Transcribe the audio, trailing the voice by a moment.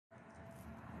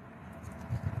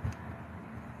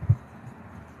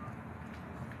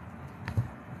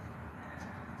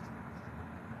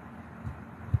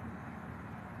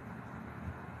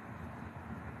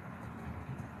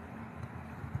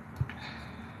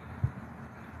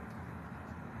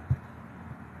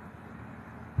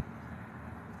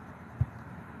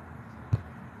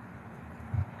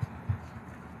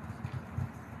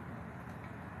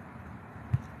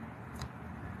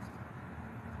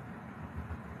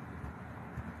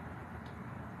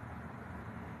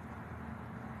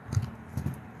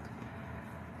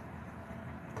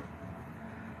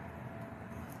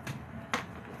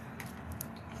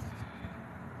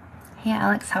Hey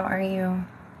Alex, how are you?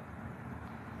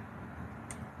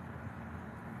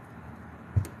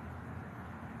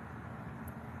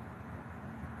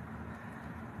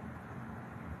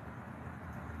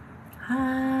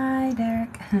 Hi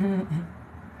Derek.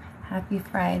 Happy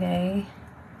Friday.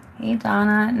 Hey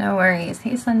Donna, no worries.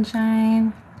 Hey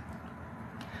Sunshine.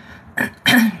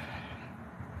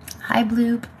 Hi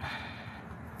Bloop.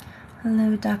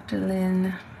 Hello Dr.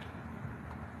 Lynn.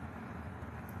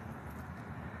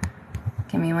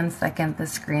 Give me 1 second. The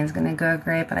screen's gonna go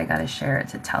great, but I gotta share it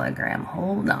to Telegram.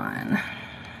 Hold on.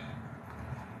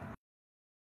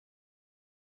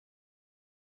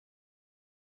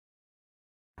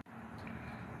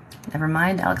 Never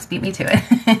mind, Alex beat me to it.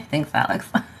 Thanks, Alex.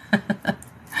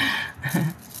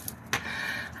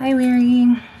 Hi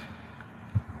Weary.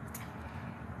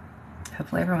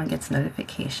 Hopefully everyone gets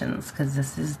notifications because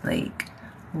this is like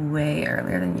way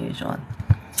earlier than usual.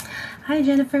 Hi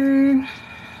Jennifer.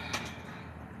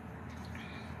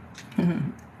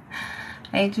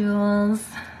 Hi Jules.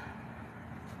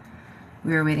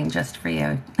 We were waiting just for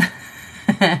you.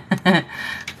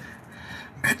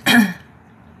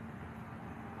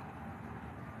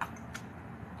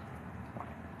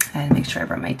 I had to make sure I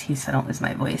brought my tea so I don't lose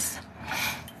my voice.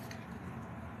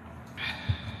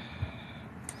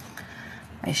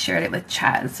 I shared it with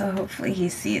Chad, so hopefully he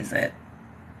sees it.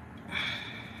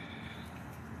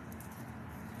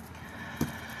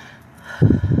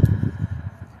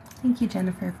 Thank you,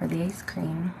 Jennifer, for the ice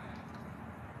cream.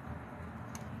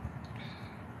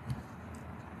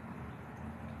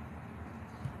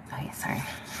 Oh, yeah, sorry.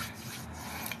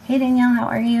 Hey, Danielle, how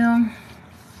are you?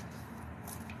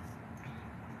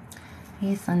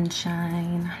 Hey,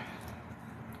 Sunshine.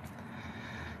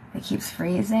 It keeps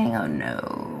freezing. Oh,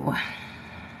 no.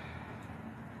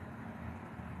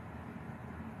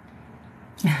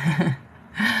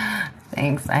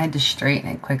 Thanks. I had to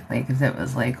straighten it quickly because it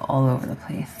was like all over the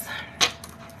place.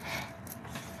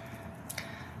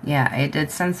 Yeah, I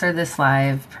did censor this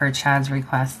live per Chad's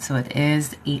request, so it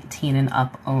is 18 and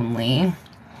up only.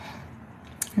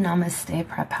 Namaste,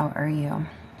 Prep. How are you?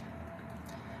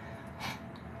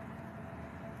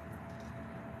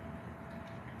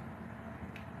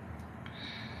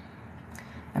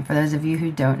 And for those of you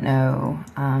who don't know,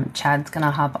 Chad's going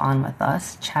to hop on with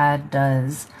us. Chad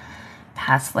does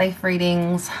past life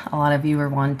readings. A lot of you are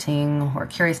wanting or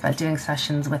curious about doing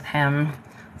sessions with him.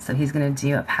 So he's going to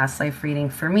do a past life reading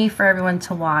for me, for everyone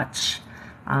to watch.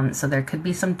 So there could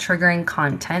be some triggering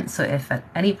content. So if at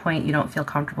any point you don't feel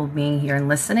comfortable being here and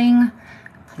listening,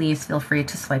 please feel free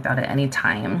to swipe out at any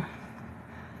time.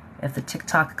 If the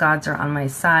TikTok gods are on my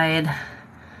side,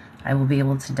 I will be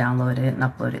able to download it and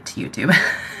upload it to YouTube.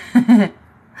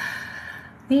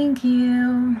 Thank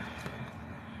you.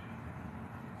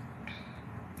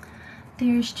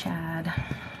 There's Chad.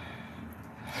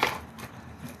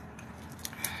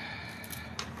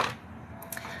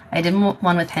 I did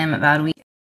one with him about a week.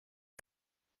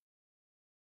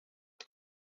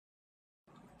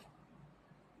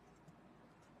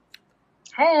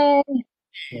 Hey.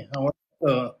 Yeah, how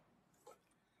How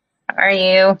are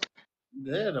you?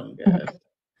 good. I'm good.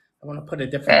 I want to put a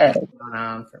different Good. background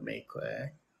on for me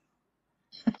quick.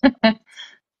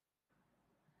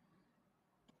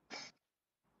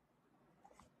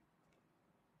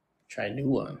 Try a new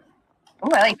one. Oh,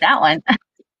 I like that one. Yeah,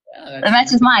 That that's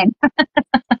matches mine.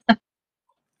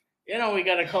 we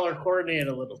got to color coordinate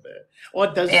a little bit. Oh,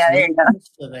 it does Yeah, there zoom you go.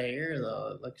 into the hair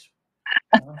though. It looks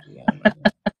choppy on my.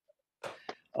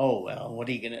 Oh well, what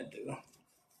are you gonna do?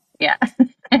 Yeah.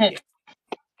 Yeah, I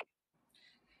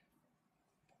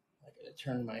gotta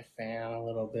turn my fan a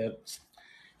little bit.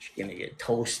 She's gonna get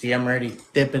toasty. I'm already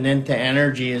dipping into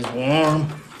energy. Is warm.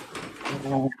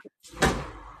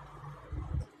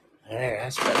 There,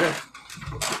 that's better.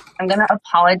 I'm going to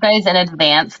apologize in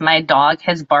advance. My dog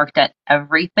has barked at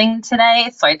everything today.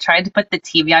 So I tried to put the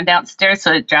TV on downstairs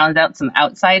so it drowns out some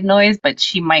outside noise, but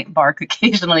she might bark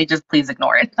occasionally. Just please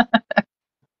ignore it. Hey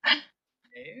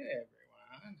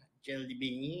everyone, Jelly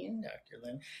Bean, Dr.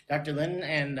 Lynn, Dr. Lynn,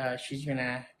 and she's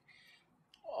gonna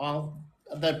all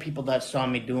the people that saw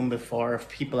me doing before, if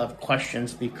people have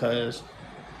questions, because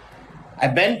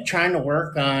I've been trying to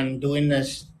work on doing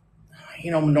this.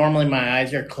 Normally my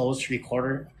eyes are closed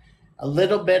 3/4. A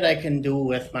little bit I can do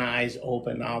with my eyes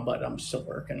open now, but I'm still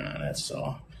working on it.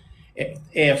 So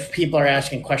if people are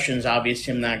asking questions,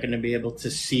 obviously I'm not going to be able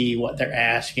to see what they're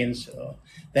asking. So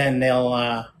then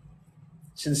they'll,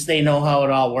 since they know how it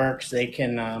all works, they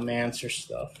can answer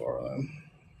stuff for them.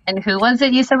 And who was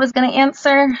it you said was going to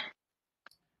answer?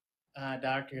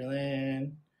 Dr.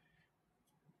 Lynn.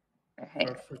 Okay.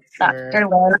 for sure. Dr.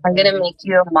 Lynn, I'm going to make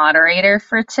you a moderator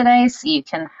for today so you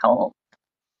can help.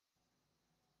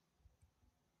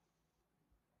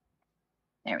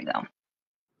 There we go.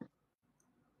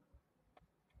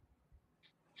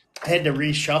 I had to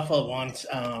reshuffle once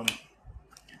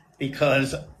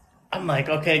because I'm like,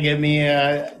 okay, give me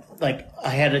like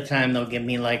ahead of time. They'll give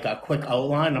me like a quick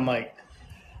outline. I'm like,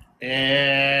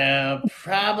 yeah,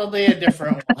 probably a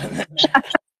different one.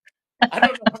 I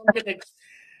don't know how I'm gonna.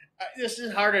 This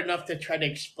is hard enough to try to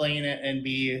explain it and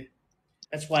be.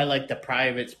 That's why I like the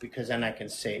privates because then I can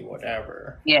say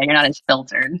whatever. Yeah, you're not as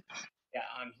filtered. Yeah,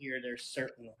 on here there's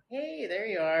certain. Hey, there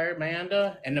you are,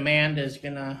 Amanda, and Amanda's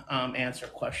gonna answer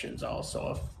questions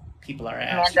also if people are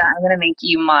Amanda, asking. I'm going to make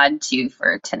you mod too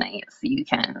for tonight so you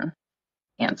can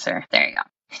answer. There you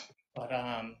go. But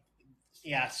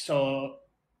yeah, so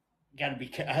gotta be.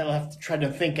 I'll have to try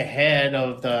to think ahead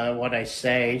of the what I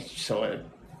say, so it,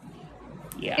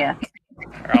 yeah, Yeah.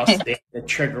 or else the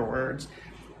trigger words.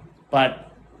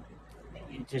 But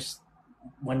just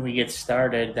when we get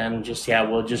started, then just yeah,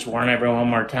 we'll just warn everyone one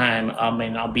more time. I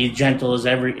mean, I'll be gentle as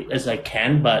I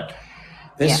can, but Yeah.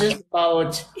 this is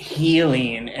about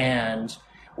healing, and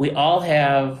we all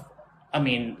have. I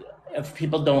mean, if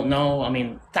people don't know, I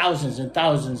mean, thousands and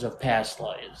thousands of past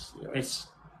lives. It's,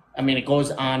 I mean, it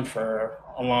goes on for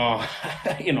a long,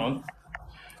 you know,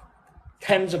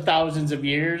 tens of thousands of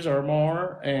years or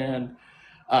more, and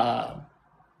uh,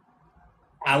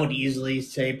 I would easily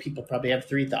say people probably have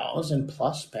 3,000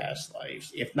 plus past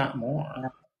lives, if not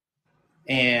more.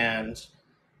 And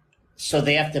so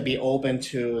they have to be open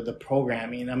to the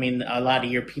programming. I mean, a lot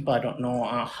of your people, I don't know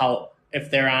how, if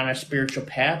they're on a spiritual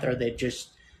path or they just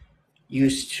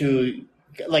used to,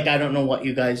 like, I don't know what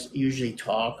you guys usually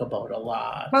talk about a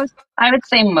lot. Most, I would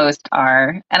say most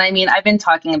are. And I mean, I've been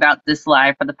talking about this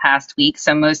live for the past week,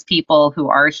 so most people who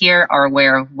are here are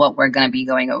aware of what we're going to be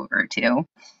going over too.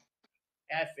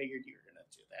 I figured you were going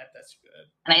to do that. That's good.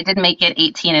 And I did make it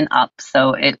 18 and up,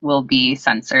 so it will be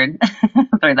censored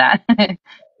for that.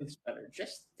 It's better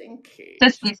just in case.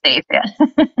 Just be safe, yeah.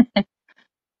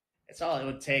 It's all it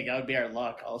would take. That would be our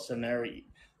luck. All of a sudden, there we.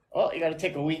 Oh, you got to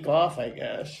take a week off, I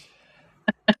guess.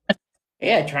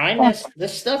 Yeah, trying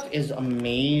this stuff is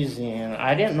amazing.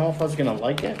 I didn't know if I was gonna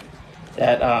like it.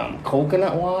 That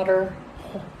coconut water,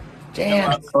 I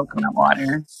damn, love coconut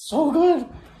water. so good.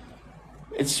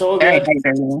 It's so Very good.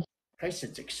 hydrating. Price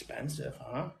it's expensive,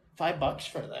 huh? $5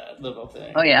 for that little Oh,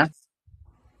 thing, yeah.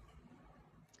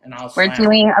 and I'll We're slam.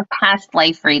 doing a past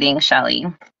life reading, Shelly.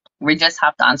 We just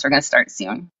hopped on, so we're going to start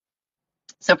soon.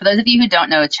 So for those of you who don't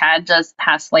know, Chad does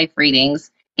past life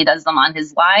readings. He does them on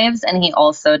his lives, and he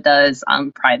also does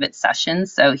private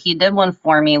sessions. So he did one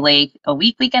for me like a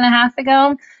week and a half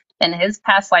ago, and his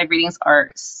past life readings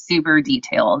are super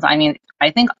detailed. I mean,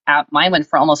 I think mine went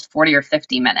for almost 40 or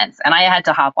 50 minutes, and I had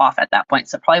to hop off at that point,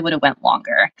 so probably would have went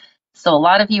longer. So a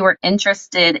lot of you were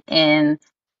interested in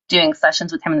doing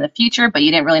sessions with him in the future, but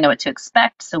you didn't really know what to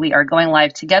expect. So we are going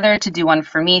live together to do one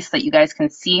for me so that you guys can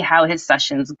see how his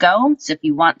sessions go. So if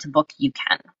you want to book, you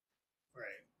can. Right.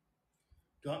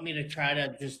 Do you want me to try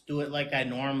to just do it like I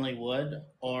normally would,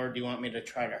 or do you want me to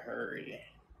try to hurry?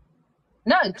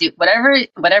 No, do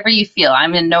whatever you feel.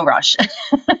 I'm in no rush.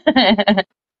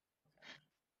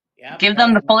 Yeah, Give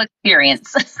them the full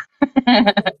experience.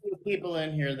 a few people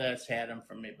in here that's had them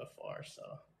from me before, so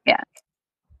Yeah.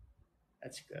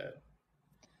 that's good.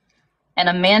 And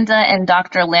Amanda and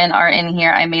Dr. Lynn are in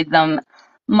here. I made them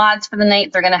mods for the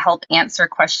night. They're going to help answer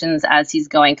questions as he's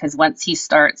going, because once he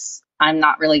starts, I'm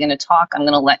not really going to talk. I'm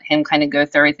going to let him kind of go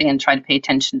through everything and try to pay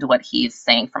attention to what he's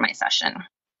saying for my session.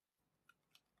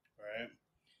 Right.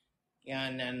 Yeah,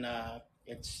 and then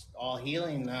it's all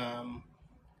healing.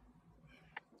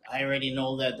 I already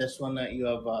know that this one that you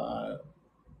have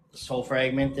soul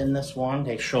fragment in this one.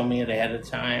 They show me it ahead of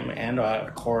time and a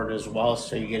cord as well,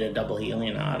 so you get a double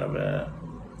healing out of it.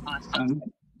 Awesome.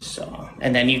 So,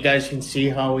 and then you guys can see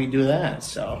how we do that.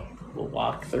 So we'll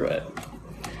walk through it.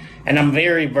 And I'm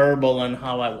very verbal in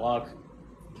how I walk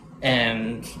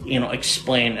and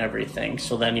explain everything.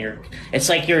 So then it's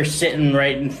like you're sitting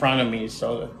right in front of me.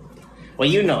 So,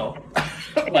 well,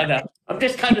 but I'm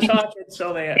just kind of talking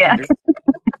so they understand.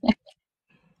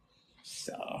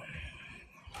 So,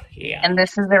 yeah. And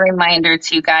this is a reminder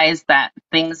to you guys that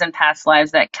things in past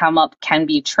lives that come up can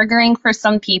be triggering for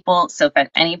some people. So if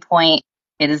at any point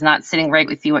it is not sitting right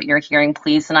with you what you're hearing,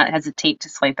 please do not hesitate to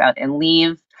swipe out and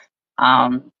leave.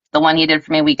 The one he did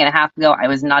for me a week and a half ago, I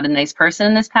was not a nice person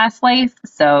in this past life.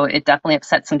 So it definitely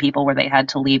upset some people where they had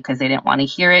to leave because they didn't want to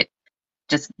hear it.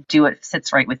 Just do what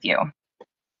sits right with you.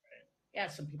 Yeah,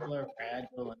 some people are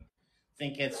fragile and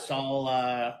think it's all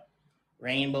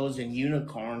rainbows and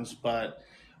unicorns, but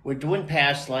we're doing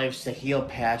past lives to heal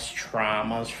past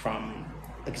traumas from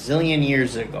a gazillion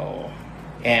years ago.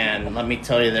 And let me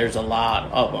tell you, there's a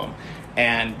lot of them.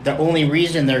 And the only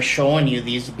reason they're showing you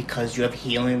these is because you have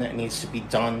healing that needs to be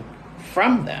done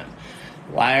from them.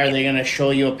 Why are they going to show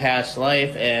you a past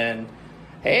life and,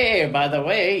 hey, by the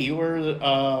way, you were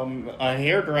a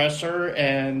hairdresser,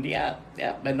 and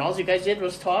and all you guys did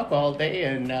was talk all day,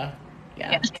 and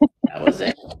Yeah. that was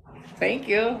it. Thank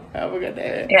you. Have a good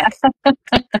day. Yeah.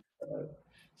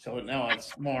 So no,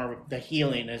 it's more the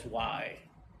healing is why.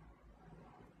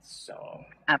 So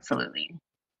Absolutely.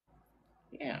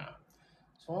 yeah.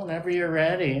 So whenever you're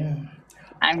ready,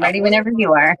 I'm ready what if whenever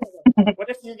you are. what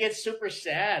if you get super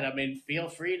sad? I mean, feel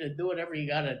free to do whatever you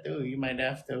gotta do. You might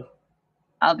have to.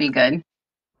 I'll be good.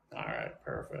 All right,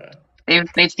 perfect.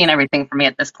 They've seen everything from me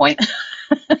at this point.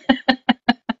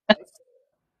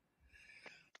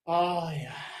 Oh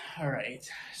yeah. All right.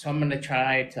 So I'm gonna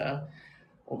try to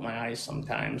open my eyes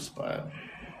sometimes, but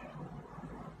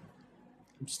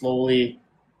I'm slowly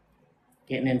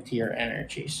getting into your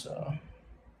energy. So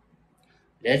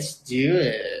let's do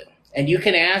it. And you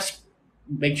can ask.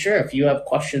 Make sure if you have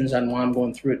questions on while I'm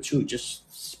going through it too,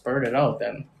 just spurt it out.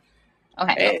 Then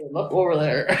Okay. hey, look over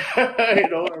there,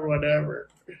 or whatever.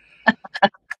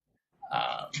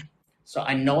 Um, so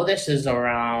I know this is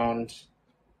around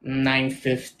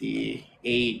 950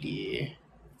 AD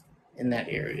in that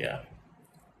area,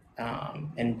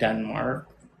 in Denmark,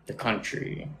 the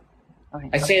country. I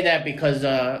Okay. say that because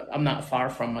I'm not far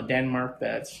from a Denmark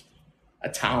that's a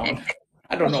town.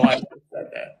 I don't know why I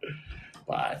said that,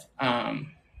 but all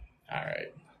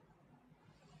right.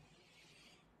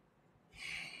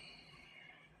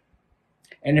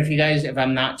 And if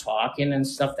I'm not talking and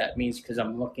stuff, that means because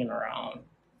I'm looking around,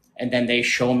 and then they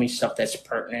show me stuff that's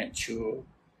pertinent to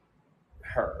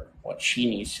her, what she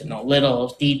needs to know, little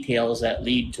details that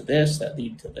lead to this, that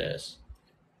lead to this.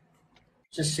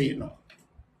 Just so you know.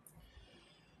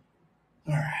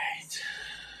 All right.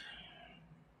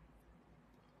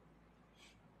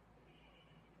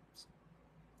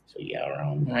 So yeah,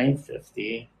 around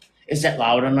 950. Is that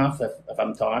loud enough if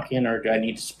I'm talking, or do I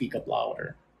need to speak up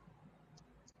louder?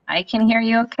 I can hear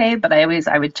you okay, but I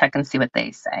would check and see what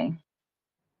they say.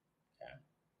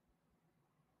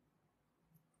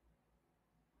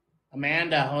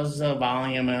 Amanda, how's the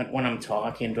volume when I'm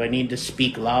talking? Do I need to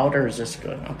speak louder? Or is this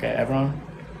good? Okay, everyone?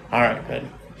 All right, good.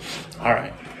 All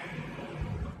right.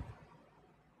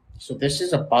 So this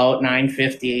is about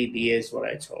 950 AD is what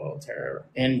I told her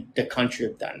in the country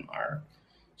of Denmark.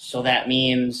 So that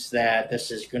means that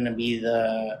this is going to be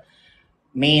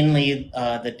mainly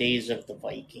the days of the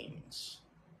Vikings,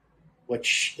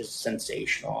 which is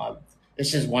sensational.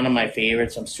 This is one of my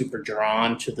favorites. I'm super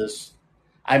drawn to this.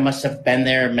 I must have been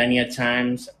there many a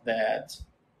times that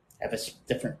have a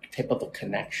different type of a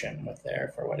connection with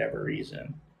there for whatever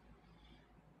reason.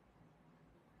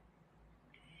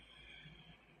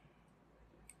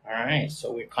 All right,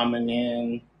 so we're coming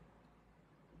in,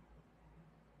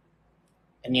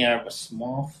 and you have a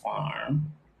small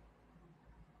farm,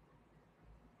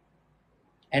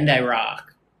 and I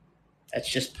rock. That's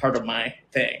just part of my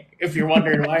thing. If you're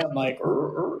wondering why I'm like,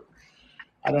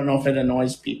 I don't know if it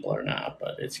annoys people or not,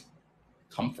 but it's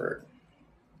comfort.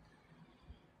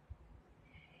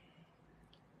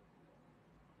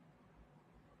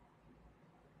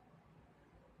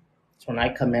 So when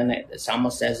I come in, it's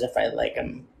almost as if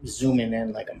I'm zooming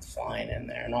in, like I'm flying in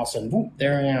there, and all of a sudden, whoop,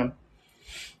 there I am.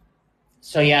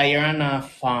 So yeah, you're on a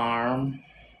farm.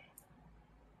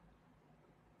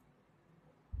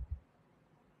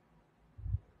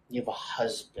 You have a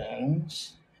husband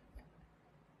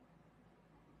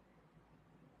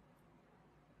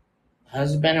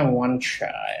and one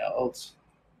child.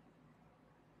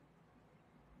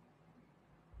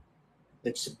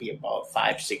 That should be about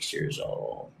 5, 6 years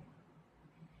old.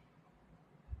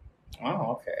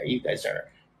 Oh, okay. You guys are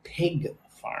pig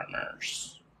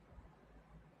farmers.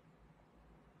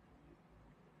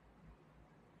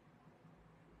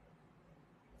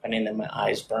 Finding that my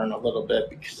eyes burn a little bit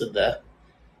because of the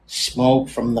smoke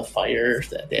from the fires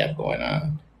that they have going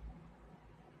on.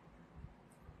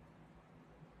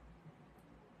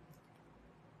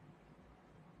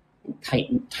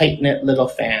 Tight knit little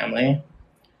family.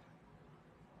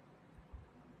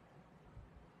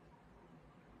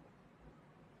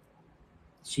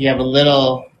 So you have a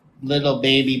little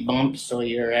baby bump. So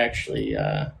you're actually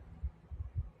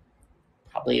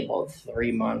probably about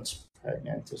 3 months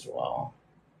pregnant as well.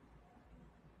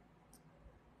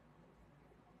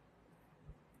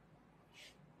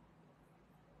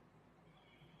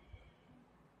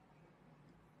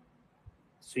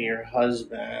 So your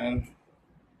husband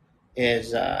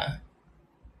is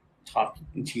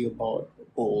talking to you about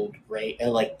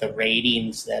like the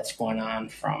ratings that's going on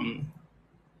from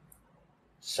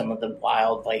some of the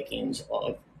wild Vikings,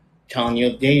 telling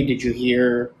you, hey, did you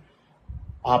hear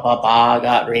Ba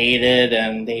got raided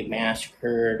and they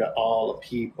massacred all the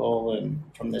people and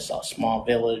from this small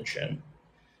village, and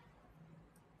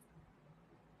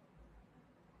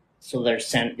so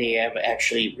they have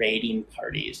actually raiding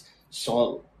parties.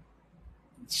 So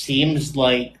it seems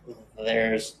like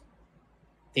there's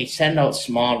they send out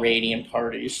small raiding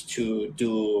parties to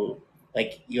do,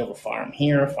 like, you have a farm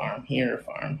here, a farm here, a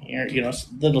farm here,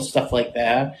 little stuff like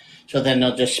that. So then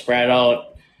they'll just spread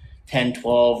out 10,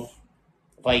 12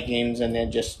 Vikings, and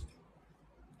then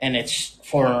and it's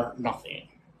for nothing.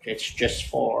 It's just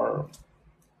for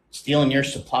stealing your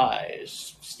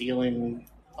supplies, stealing,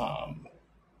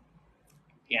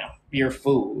 your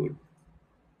food.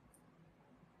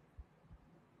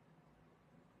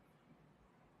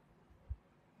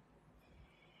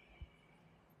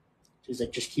 She's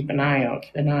like, just keep an eye out,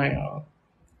 keep an eye out.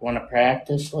 Want to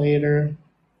practice later?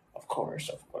 Of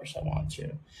course, I want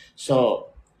to. So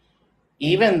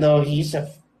even though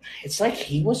it's like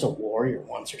he was a warrior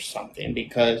once or something,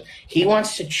 because he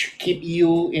wants to keep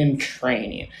you in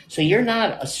training. So you're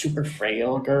not a super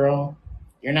frail girl.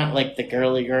 You're not like the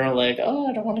girly girl, like, oh,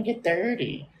 I don't want to get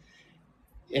dirty.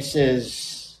 This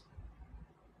is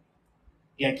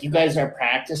like you guys are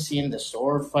practicing the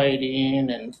sword fighting,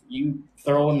 and you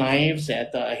throw knives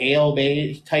at the hail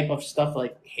bay type of stuff,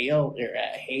 like hail or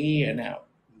at hay and at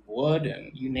wood,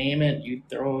 and you name it, you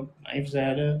throw knives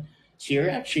at it. So you're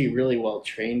actually really well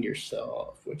trained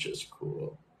yourself, which is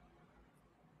cool.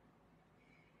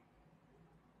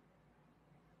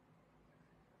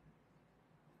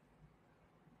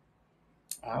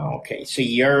 Okay, so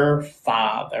your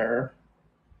father,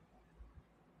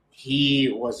 he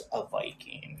was a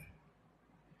Viking,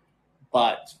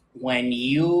 but when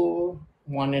you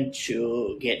wanted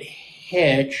to get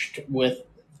hitched with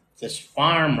this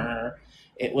farmer,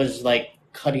 it was like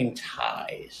cutting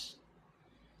ties.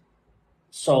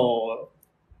 So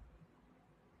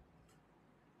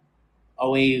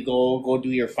away you go do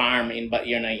your farming, but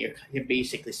you're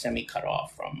basically semi cut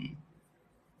off from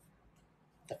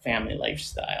the family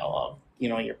lifestyle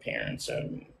of your parents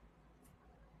and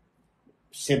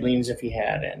siblings if you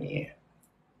had any,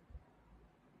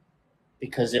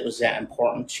 because it was that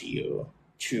important to you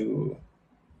to.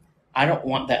 I don't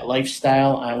want that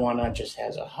lifestyle. I want to just,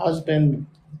 as a husband,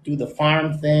 do the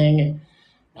farm thing,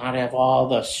 not have all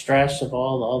the stress of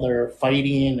all the other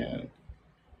fighting. And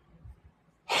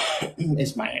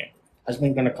is my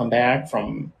husband going to come back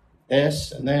from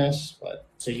this and this? But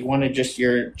so you wanted just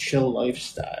your chill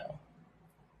lifestyle.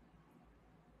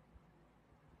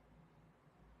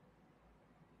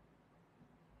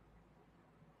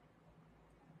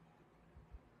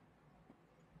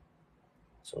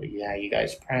 So yeah, you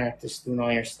guys practice doing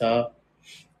all your stuff.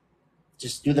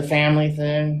 Just do the family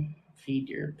thing, feed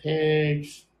your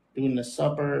pigs, doing the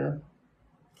supper,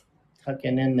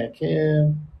 tucking in the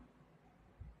kid.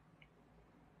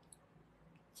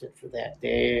 That's it for that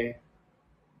day.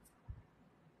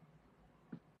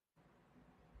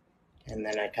 And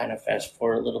then I kind of fast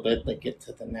forward a little bit, like get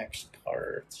to the next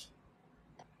part.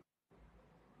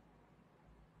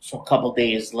 So a couple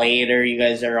days later, you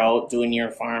guys are out doing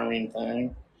your farming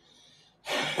thing,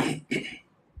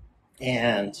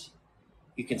 and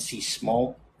you can see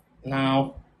smoke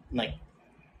now, like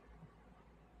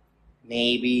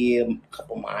maybe a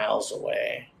couple miles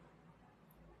away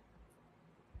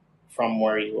from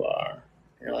where you are.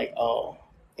 You're like, oh,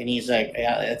 and he's like,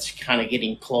 yeah, it's kind of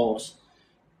getting close.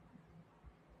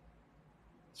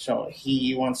 So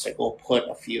he wants to go put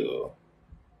a few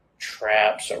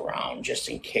traps around just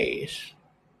in case,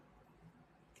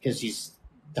 because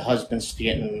the husband's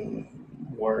getting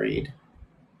worried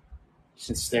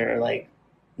since they're like,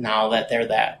 now that they're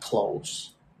that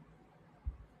close,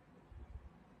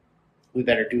 we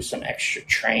better do some extra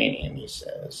training, he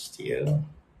says to you,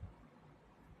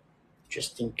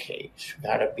 just in case.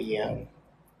 Gotta be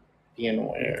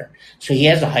aware. So he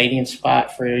has a hiding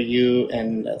spot for you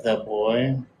and the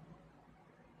boy,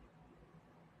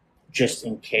 just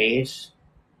in case.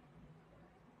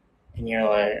 And you're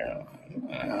like, I'm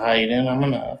not hiding, I'm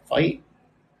gonna fight.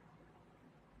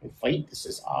 We fight. This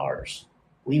is ours.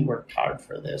 We worked hard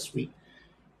for this.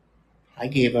 I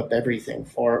gave up everything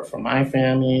for my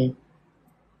family.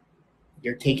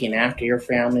 You're taking after your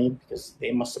family because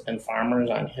they must have been farmers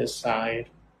on his side.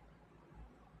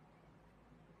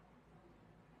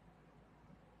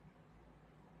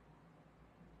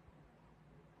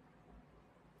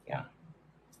 Yeah,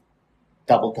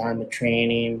 double time of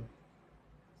training.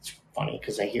 funny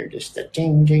because I hear just the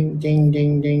ding, ding, ding,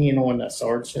 ding, ding, you know, when the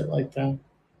swords hit like that.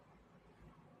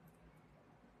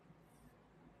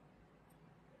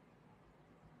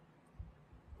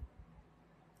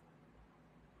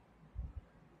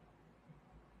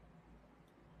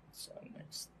 So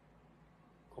next,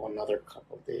 go another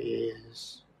couple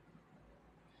days.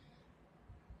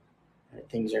 Right,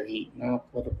 things are heating up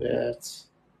a little bit.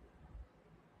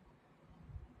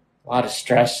 A lot of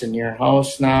stress in your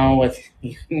house now with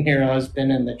your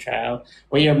husband and the child.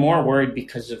 Well, you're more worried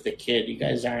because of the kid. You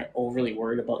guys aren't overly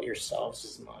worried about yourselves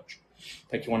as much.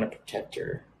 Like you want to protect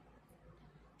your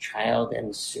child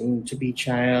and soon to be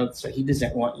child. So he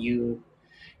doesn't want you,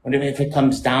 if it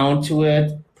comes down to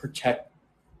it, protect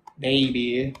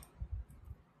baby.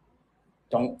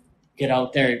 Don't get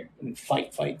out there and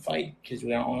fight, because we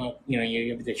don't want to,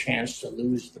 you have the chance to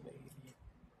lose the baby.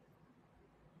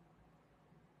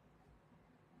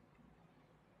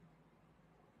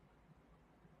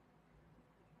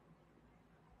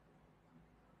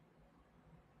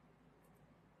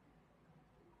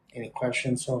 Any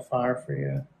questions so far for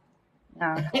you?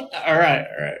 Yeah. All right.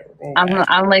 We'll go I'm back.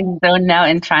 I'm like zoned out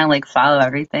and trying to like follow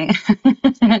everything.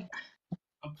 I'm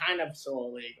kind of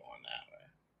slowly going that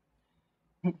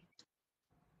way.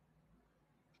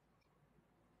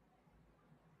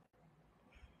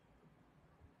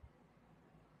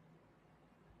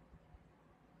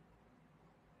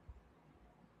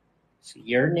 So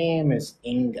your name is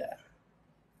Inga.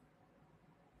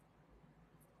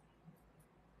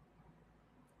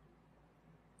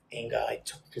 Inga,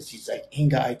 because he's like,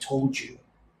 Inga, I told you,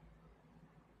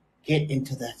 get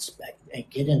into that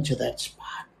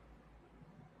spot.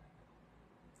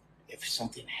 If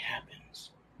something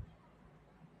happens,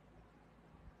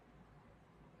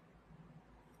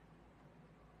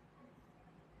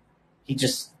 he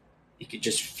just, you could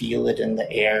just feel it in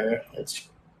the air.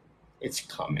 It's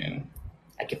coming.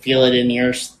 I can feel it in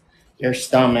your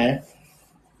stomach,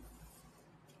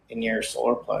 in your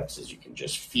solar plexus. You can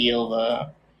just feel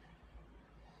the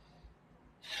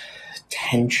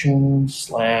tension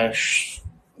slash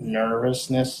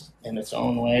nervousness in its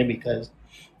own way because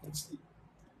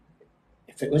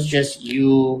if it was just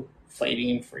you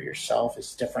fighting for yourself,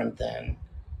 it's different than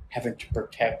having to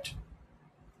protect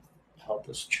a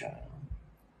helpless child.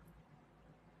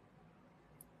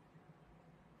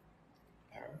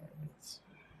 All right.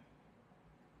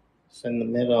 It's in the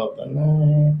middle of the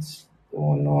night,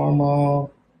 going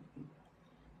normal.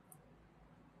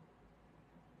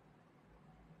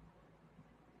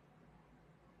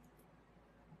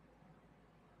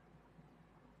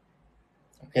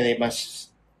 Okay, they must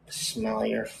smell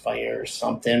your fire or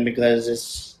something because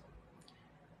it's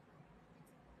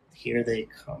here they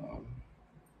come.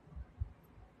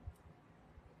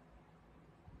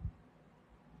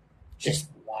 Just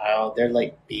wild. They're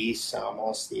like beasts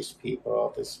almost, these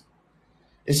people.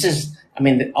 This is, I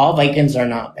mean, all Vikings are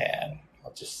not bad.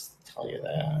 I'll just tell you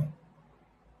that.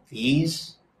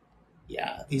 These,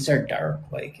 yeah, these are dark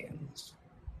Vikings.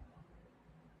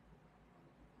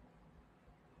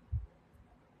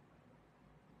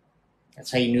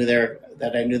 That's how you knew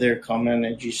I knew they're coming,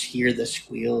 and you just hear the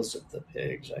squeals of the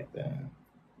pigs like that.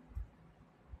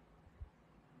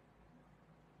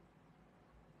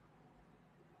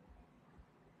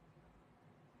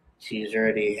 She's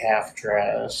already half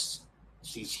dressed.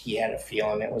 He had a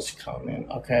feeling it was coming.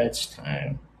 Okay, it's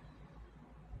time.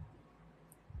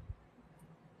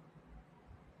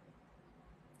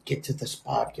 Get to the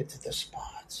spot. Get to the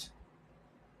spots.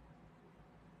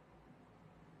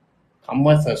 Come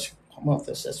with us. Come with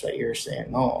us. That's what you're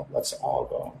saying. No, let's all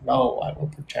go. No, I will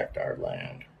protect our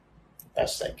land the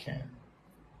best I can.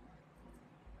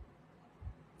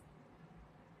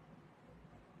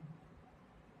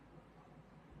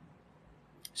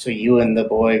 So you and the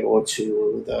boy go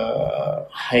to the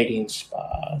hiding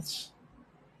spots.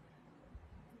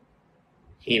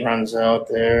 He runs out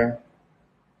there.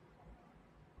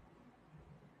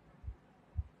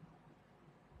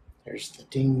 There's the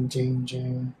ding, ding,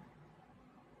 ding.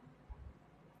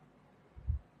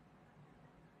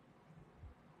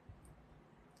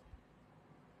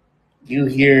 You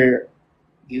hear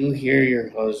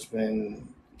your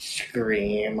husband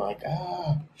scream like,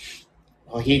 ah.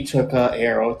 Well, he took a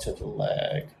arrow to the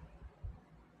leg.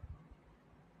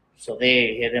 So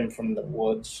they hit him from the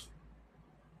woods.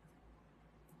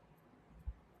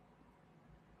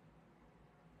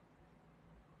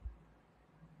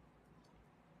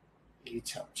 You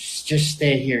tell, just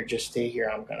stay here,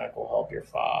 I'm gonna go help your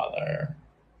father.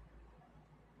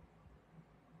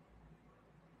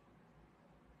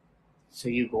 So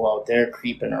you go out there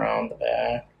creeping around the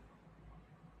back.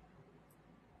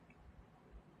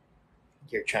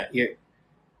 you're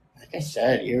like I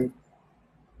said, you're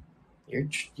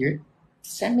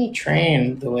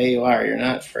semi-trained the way you are. You're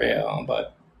not frail,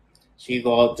 but so you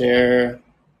go out there.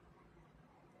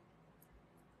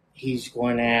 He's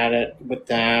going at it with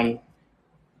them.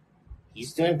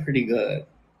 He's doing pretty good.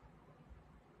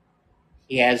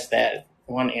 He has that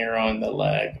one arrow in the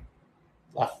leg,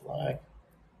 left leg,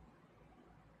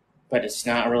 but it's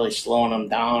not really slowing him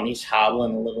down. He's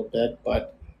hobbling a little bit,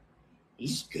 but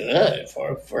he's good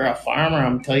for a farmer.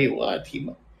 I'm tell you what,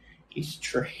 he's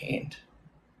trained.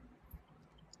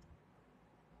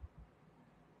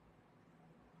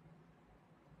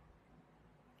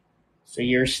 So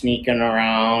you're sneaking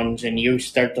around and you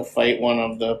start to fight one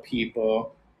of the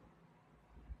people,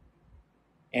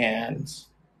 and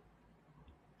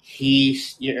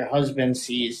your husband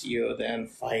sees you then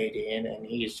fighting, and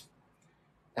he's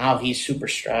super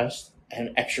stressed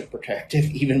and extra protective,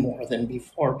 even more than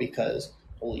before, because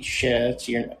holy shit,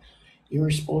 you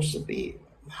were supposed to be,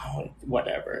 no,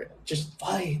 whatever, just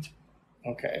fight.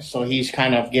 Okay, so he's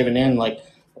kind of giving in, like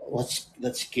let's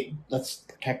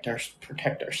protect our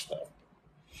stuff,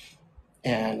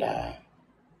 and the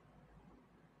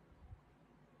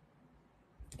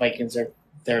Vikings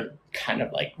they're kind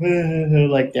of like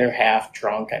they're half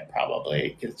drunk. I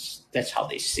probably, because that's how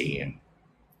they see him.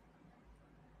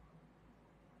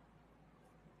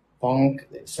 Bunk.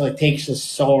 So it takes his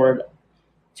sword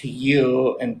to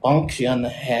you and bunks you on the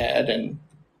head, and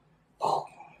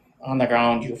on the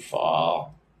ground you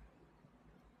fall.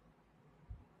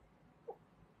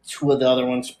 Two of the other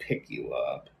ones pick you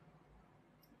up,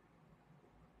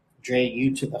 drag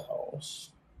you to the house.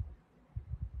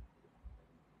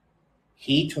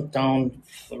 He took down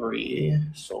 3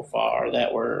 so far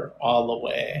that were all the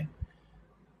way.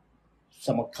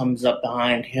 Someone comes up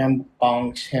behind him,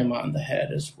 bonks him on the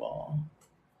head as well.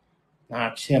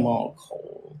 Knocks him all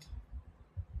cold.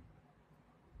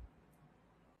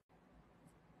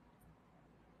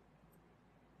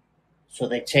 So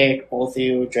they take both of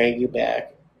you, drag you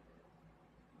back.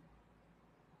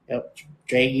 Yep,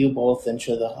 drag you both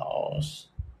into the house.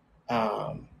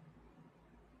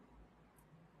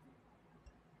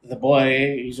 The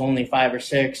boy, he's only 5 or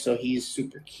 6, so he's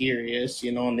super curious,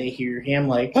 and they hear him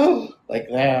like, oh, like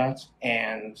that,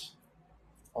 and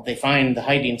they find the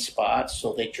hiding spot,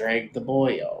 so they drag the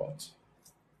boy out.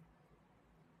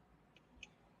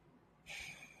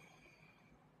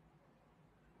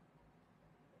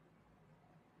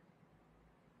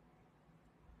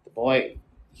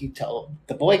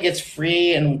 The boy gets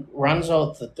free and runs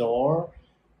out the door.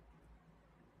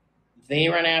 They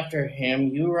run after him.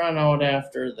 You run out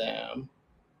after them.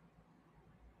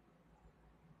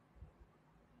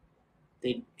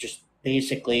 They just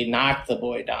basically knock the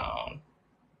boy down.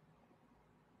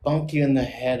 Bunk you in the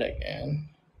head again.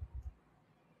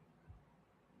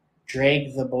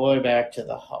 Drag the boy back to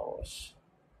the house.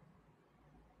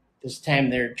 This time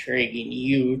they're dragging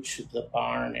you to the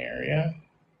barn area.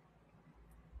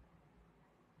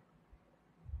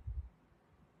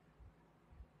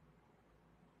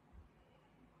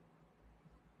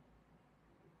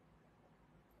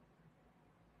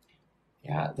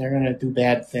 Yeah, they're going to do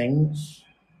bad things.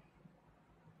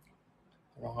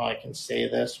 I don't know how I can say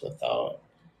this without...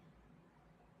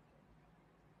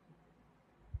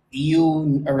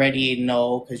 You already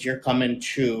know, because you're coming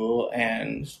true,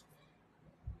 and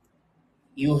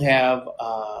you have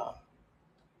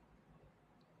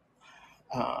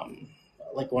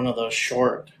like one of those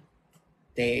short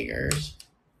daggers.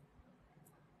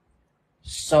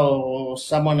 So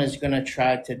someone is going to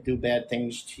try to do bad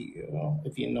things to you,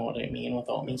 if you know what I mean,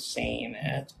 without me saying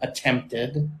it.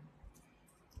 Attempted.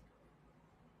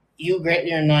 You grab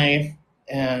your knife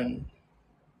and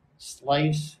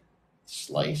slice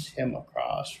him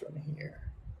across from here.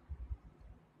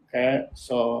 Okay,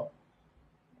 so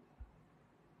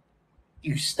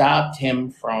you stopped him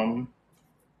from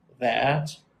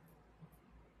that,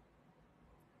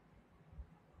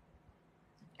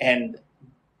 and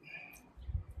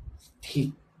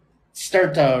he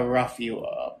start to rough you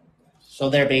up. So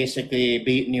they're basically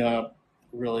beating you up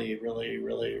really, really,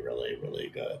 really, really, really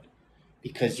good,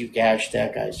 because you gashed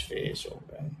that guy's face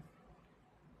open.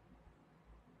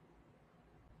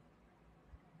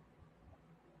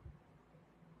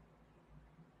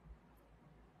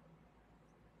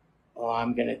 Oh,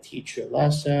 I'm going to teach you a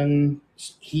lesson.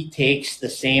 He takes the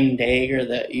same dagger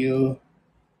that you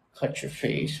cut your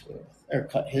face with, or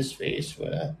cut his face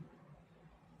with.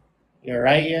 You all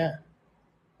right yet?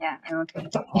 Yeah, I'm okay.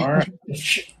 All right.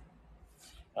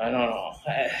 I don't know.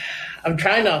 I'm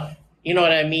trying to, you know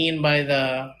what I mean by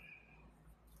the...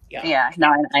 Yeah, no,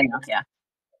 I know, yeah.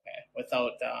 Okay.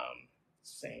 Without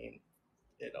saying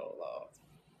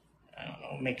I don't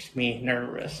know, makes me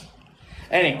nervous.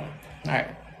 Anyway, all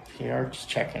right, here, just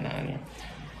checking on you.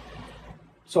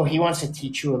 So he wants to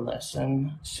teach you a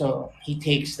lesson. So he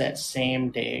takes that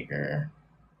same dagger,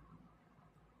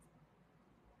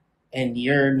 and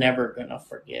you're never gonna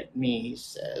forget me, he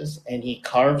says, and he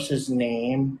carves his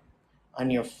name on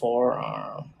your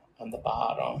forearm on the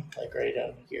bottom, like right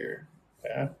on here,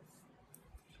 okay?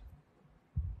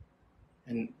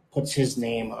 And puts his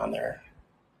name on there.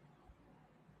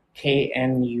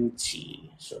 Knut.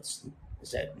 So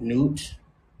is that Newt?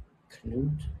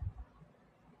 Knut?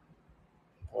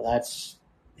 Well, that's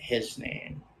his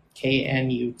name.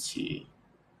 Knut.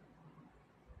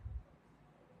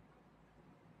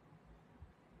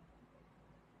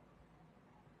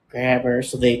 Grab her.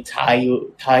 So they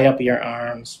tie up your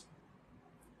arms.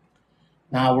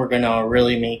 Now we're gonna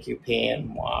really make you pay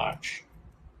and watch.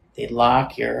 They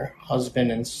lock your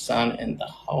husband and son in the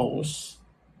house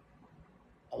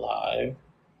alive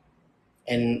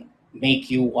and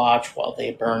make you watch while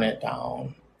they burn it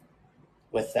down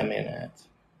with them in it.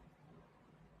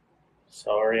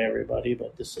 Sorry, everybody,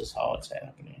 but this is how it's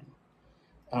happening.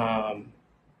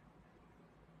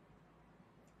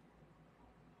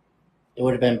 It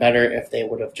would have been better if they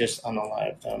would have just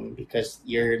unalived them, because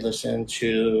you're listening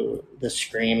to the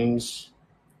screams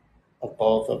of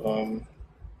both of them,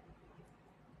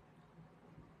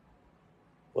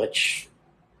 which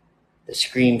the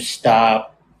screams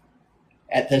stop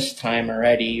at this time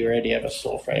already. You already have a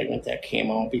soul fragment that came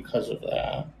out because of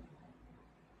that.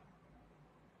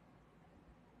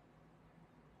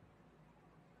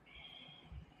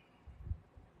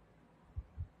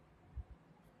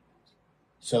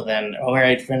 So then, all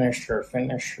right, finish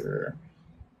her.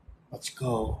 Let's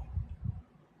go.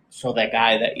 So that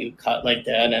guy that you cut like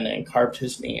that and then carved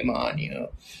his name on you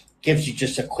gives you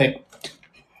just a quick,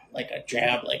 like a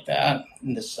jab like that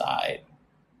in the side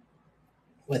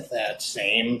with that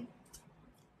same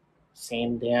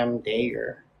damn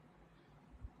dagger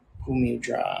whom you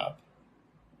drop.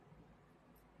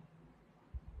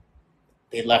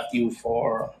 They left you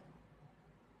for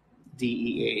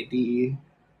DEAD,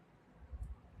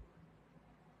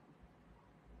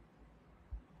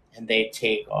 and they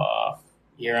take off.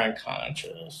 You're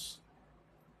unconscious.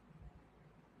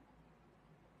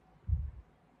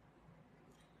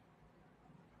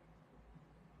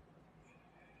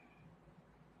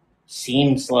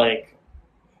 Seems like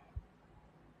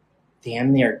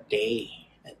damn near a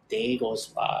day goes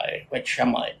by, which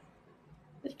I'm like,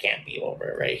 it can't be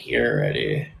over right here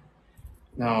already.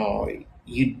 No,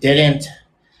 you didn't.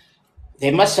 They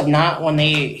must have not, when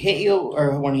they hit you,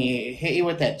 or when he hit you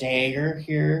with that dagger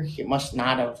here, he must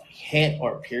not have hit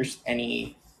or pierced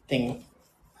anything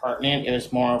pertinent. It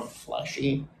was more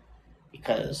fleshy,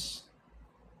 because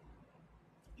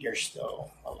you're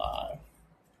still alive.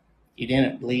 You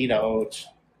didn't bleed out.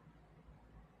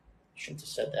 Shouldn't have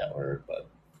said that word, but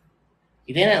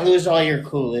you didn't lose all your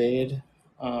Kool-Aid.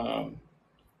 So,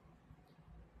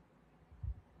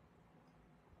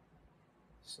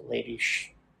 ladies,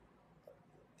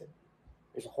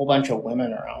 there's a whole bunch of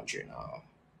women around you now,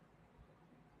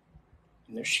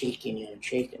 and they're shaking you and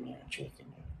shaking you and shaking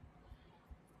you.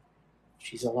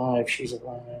 She's alive. She's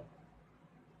alive.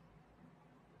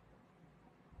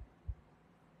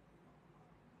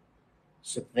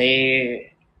 So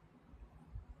they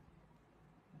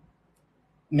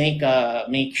make a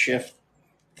makeshift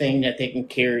thing that they can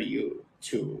carry you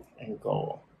to and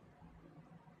go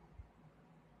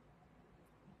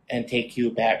and take you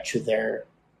back to their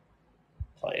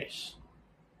place.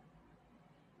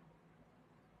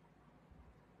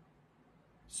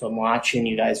 So I'm watching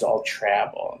you guys all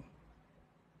travel.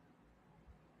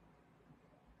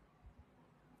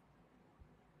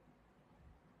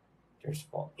 There's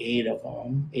about 8 of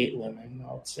them, 8 women,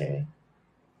 I would say.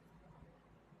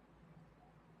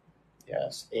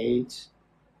 Yes, 8.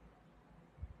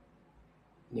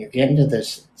 And you're getting to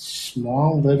this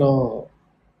small little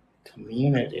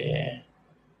community.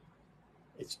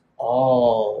 It's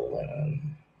all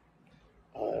women.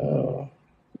 Oh.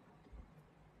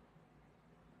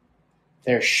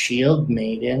 They're shield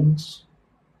maidens.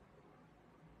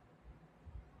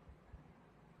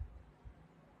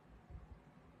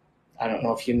 I don't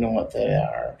know if you know what they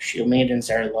are. Shield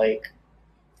maidens are like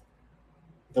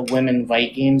the women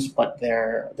Vikings, but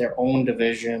they're their own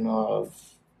division of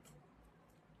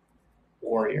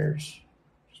warriors.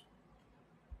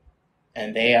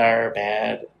 And they are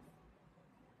bad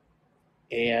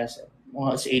ass.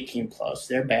 Well, it's 18 plus.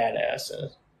 They're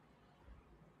badasses.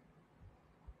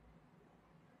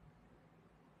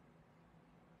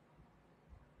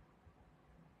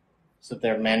 So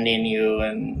they're mending you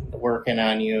and working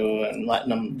on you and letting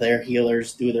them, their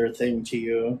healers, do their thing to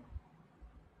you.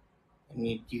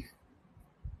 And you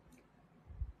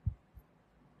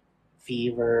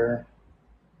fever.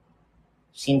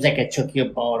 Seems like it took you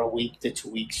about a week to 2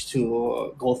 weeks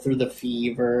to go through the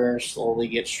fever, slowly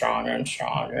get stronger and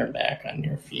stronger and back on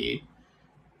your feet.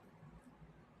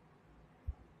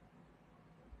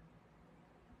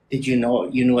 Did you know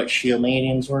you knew what shield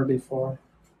meetings were before?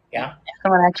 Yeah?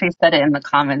 Someone actually said it in the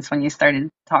comments when you started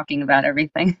talking about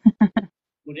everything.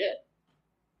 Who did?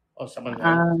 Oh, someone did?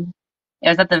 Um, it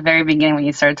was at the very beginning when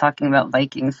you started talking about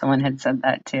Vikings. Someone had said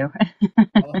that too.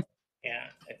 Oh, yeah,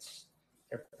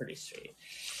 they're pretty sweet.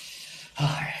 All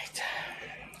right.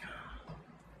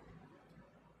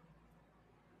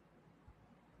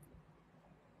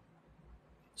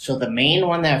 So the main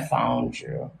one that found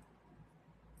you,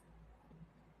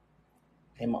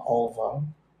 Ova.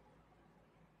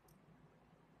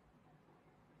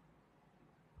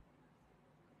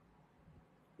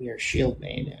 We are shield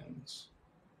maidens.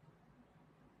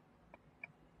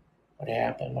 What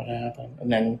happened? What happened?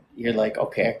 And then you're like,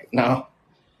 okay, now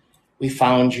we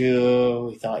found you.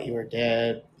 We thought you were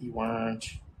dead. You weren't.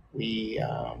 We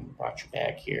brought you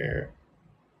back here.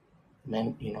 And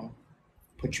then,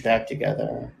 put you back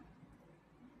together.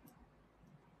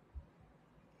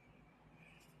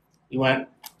 You went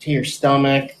to your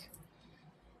stomach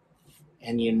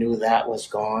and you knew that was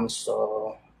gone.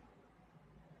 So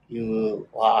you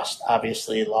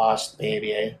obviously lost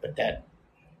baby, but that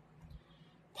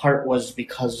part was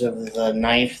because of the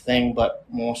knife thing, but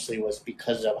mostly was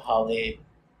because of how they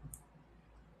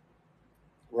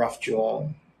roughed you up.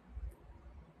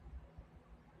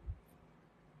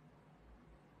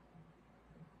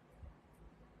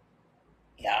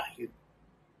 Yeah,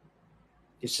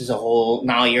 this is a whole,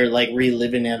 now you're like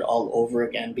reliving it all over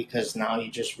again because now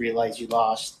you just realize you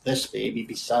lost this baby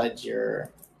besides your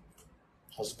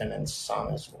husband and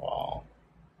son as well.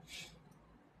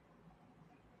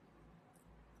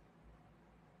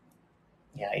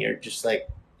 Yeah, you're just like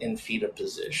in fetal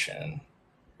position.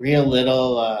 Real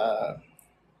little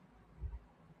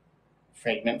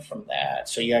fragment from that.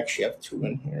 So you actually have two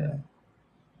in here.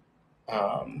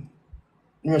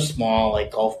 They're small,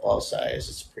 like golf ball size.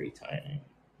 It's pretty tiny,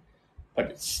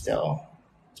 but it's still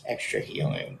extra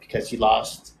healing because you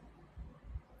lost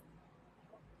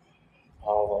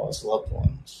all those loved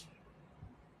ones.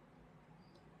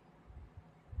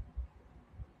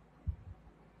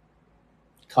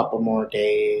 Couple more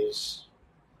days.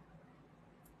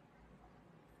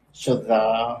 So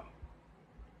the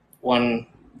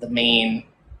main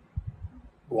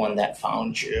one that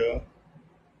found you,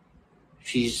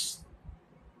 she's,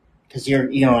 because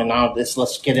now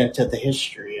let's get into the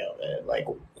history of it. Like,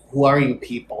 who are you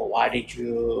people? Why did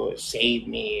you save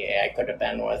me? I could have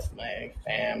been with my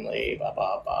family, blah,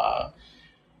 blah, blah.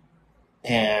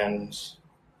 And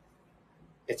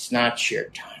it's not your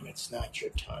time. It's not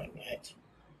your time yet.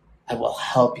 I will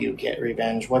help you get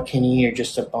revenge. What can you hear?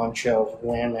 Just a bunch of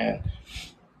women.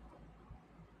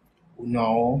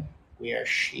 No, we are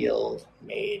shield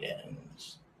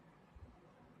maidens.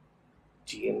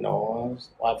 Do you know us?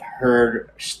 Well, I've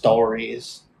heard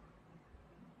stories.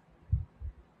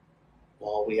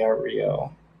 Well, we are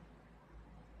real.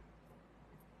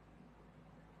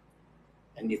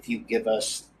 And if you give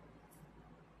us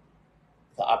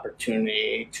the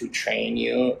opportunity to train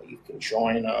you, you can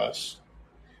join us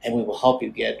and we will help you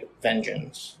get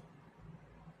vengeance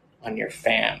on your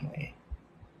family.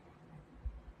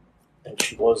 And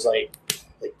she goes like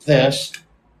this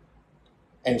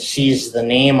and sees the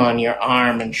name on your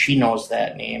arm, and she knows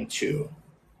that name too.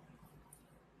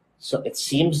 So it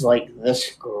seems like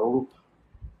this group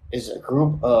is a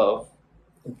group of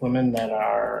women that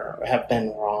have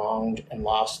been wronged and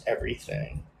lost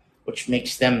everything, which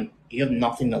makes them, you have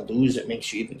nothing to lose. It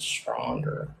makes you even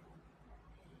stronger.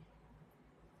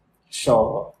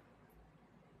 So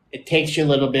it takes you a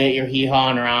little bit. You're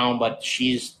hee-hawing around, but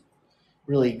she's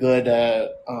really good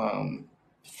at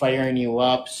firing you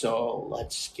up. So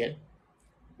let's get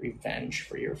revenge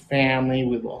for your family.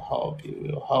 We will help you.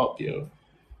 We will help you.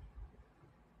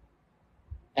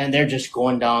 And they're just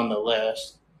going down the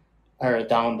list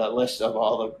of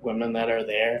all the women that are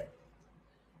there.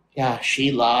 Yeah,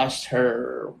 she lost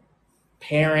her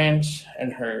parents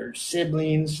and her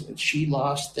siblings, and she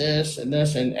lost this and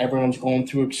this, and everyone's going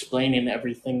through explaining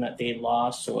everything that they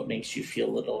lost, so it makes you feel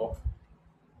a little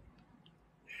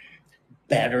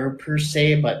better per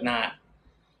se, but not,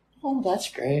 oh,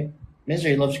 that's great.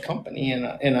 Misery loves company in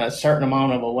a certain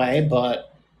amount of a way,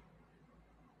 but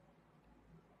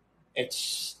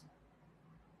it's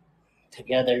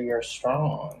together you're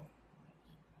strong.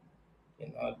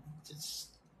 It's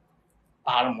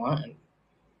bottom line.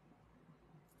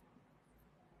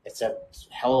 It's a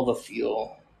hell of a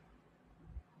fuel.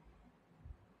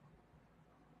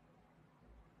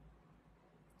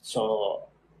 So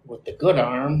with the good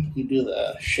arm, you do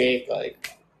the shake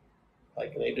like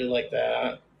they do like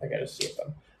that. I gotta see if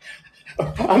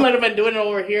I might have been doing it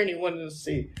over here and you wanted to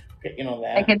see,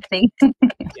 that. I could see.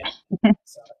 Yeah.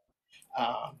 So,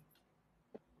 um,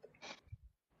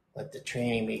 let the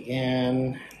training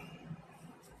begin.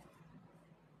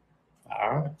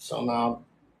 All right. So now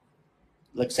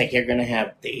looks like you're gonna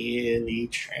have daily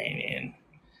training.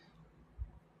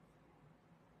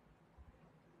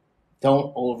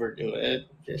 Don't overdo it.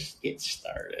 Just get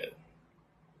started.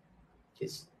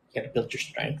 Just you gotta build your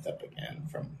strength up again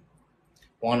from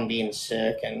one being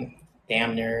sick and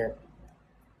damn near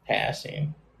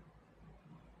passing.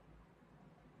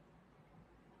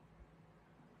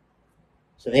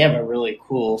 So they have a really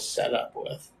cool setup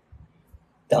with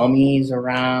dummies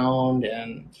around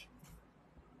and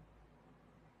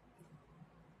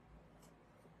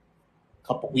a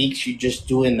couple weeks you just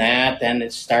doing that. Then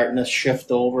it's starting to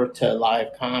shift over to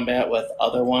live combat with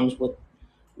other ones with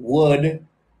wood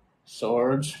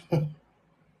swords.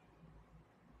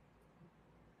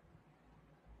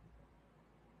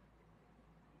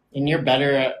 And you're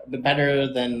better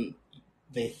than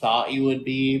they thought you would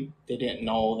be. They didn't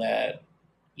know that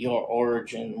your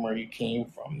origin, where you came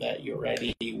from, that you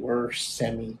already were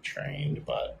semi-trained.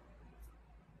 But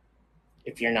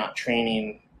if you're not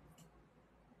training,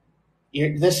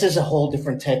 this is a whole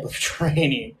different type of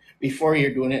training. Before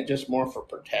you're doing it just more for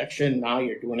protection. Now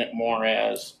you're doing it more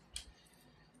as,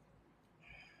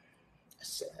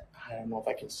 I don't know if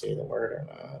I can say the word or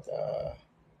not.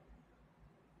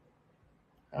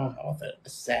 I don't know if it's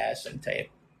assassin type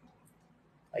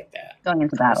like that. Going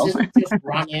into battle. This isn't just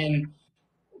running,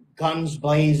 guns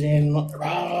blazing.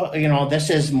 This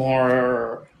is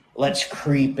more let's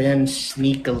creep in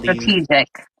sneakily. Strategic.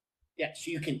 Yeah, so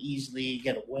you can easily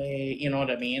get away. You know what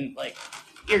I mean? Like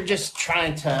you're just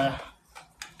trying to,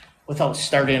 without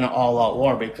starting an all-out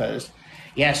war, because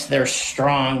yes, they're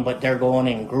strong, but they're going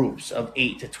in groups of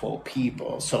 8 to 12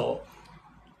 people. So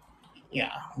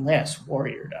yeah, last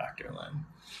warrior, Dr. Lynn.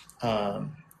 Yeah,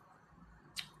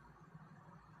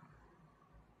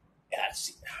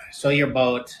 so you're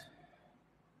about,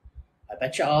 I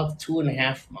bet you all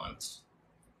 2.5 months.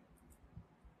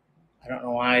 I don't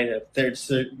know why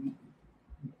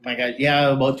my God, yeah,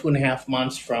 about 2.5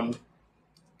 months from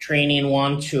training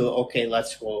one to, okay,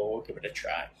 let's go, we'll give it a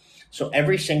try. So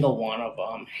every single one of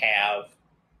them have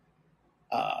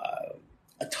a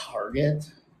target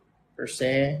per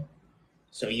se.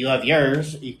 So you have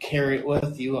yours, you carry it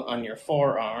with you on your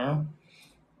forearm,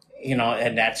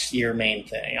 and that's your main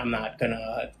thing. I'm not going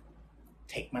to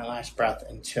take my last breath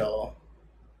until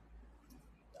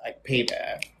I pay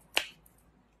back.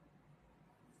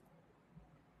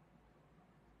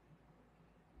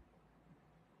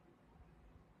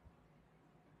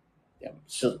 Yeah.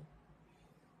 So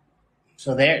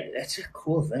that's a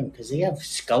cool thing because they have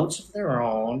scouts of their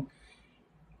own.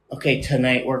 Okay,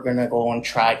 tonight we're going to go and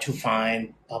try to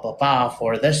find blah, blah, blah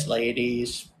for this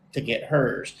lady's to get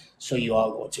hers. So you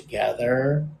all go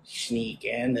together, sneak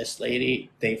in. This lady,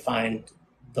 they find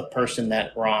the person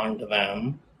that wronged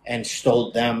them and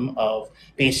stole them of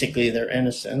basically their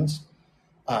innocence.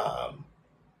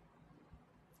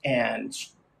 And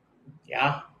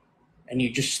yeah, and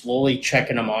you're just slowly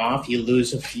checking them off. You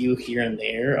lose a few here and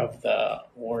there of the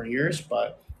warriors,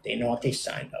 but they know what they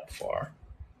signed up for.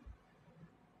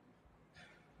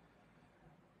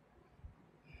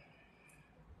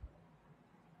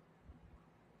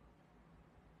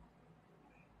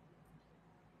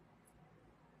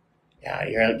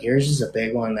 Yeah, yours is a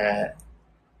big one. That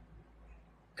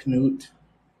Knut,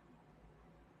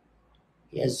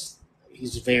 he's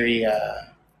very.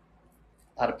 A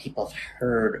lot of people have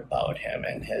heard about him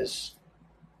and his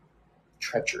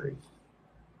treachery.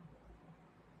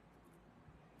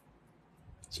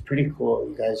 It's pretty cool.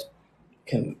 You guys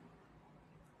can,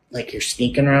 like, you're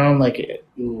sneaking around, like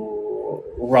you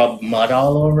rub mud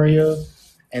all over you,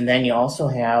 and then you also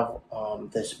have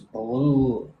this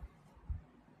blue.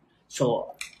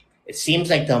 So it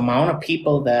seems like the amount of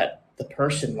people that the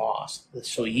person lost.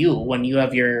 So when you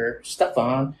have your stuff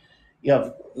on, you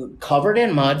have covered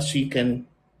in mud, so you can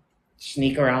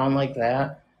sneak around like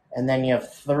that, and then you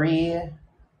have 3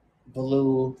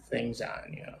 blue things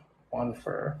on you. One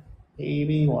for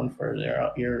baby, one for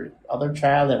your other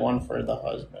child, and one for the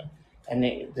husband. And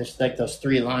there's like those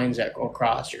 3 lines that go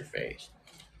across your face.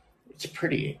 It's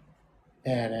pretty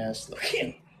badass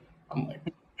looking. I'm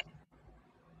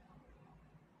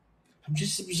I'm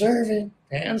just observing.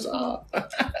 Hands off. I'm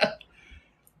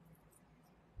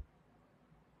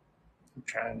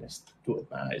trying to do it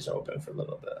with my eyes open for a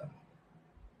little bit.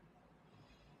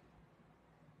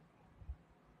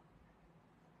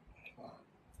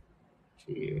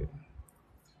 Gee.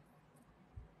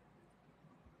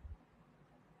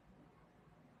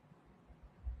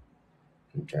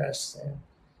 Interesting.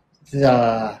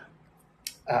 The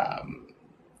um,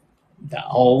 the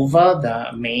Ulva,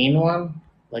 the main one,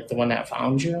 like the one that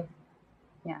found you.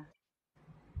 Yeah.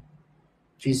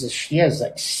 Jesus, she has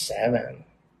like 7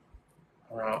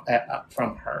 around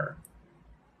from her.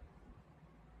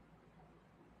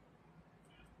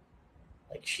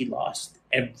 Like she lost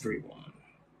everyone,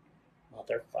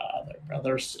 mother, father,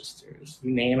 brother, sisters,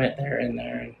 you name it, they're in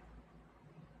there.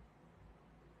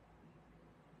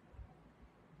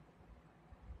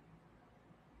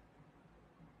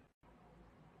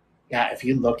 Yeah, if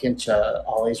you look into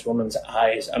all these women's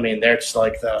eyes, I mean, they're just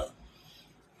like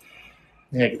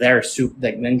they're super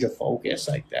like ninja focus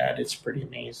like that. It's pretty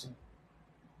amazing.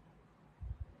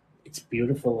 It's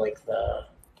beautiful, like the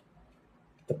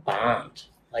bond,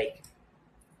 like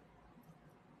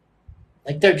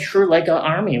they're true like an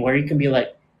army where you can be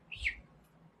like,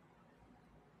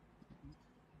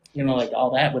 like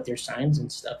all that with your signs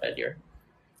and stuff at your,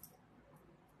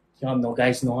 no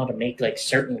guys know how to make like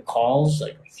certain calls,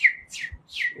 like,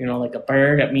 like a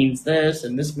bird that means this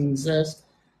and this means this.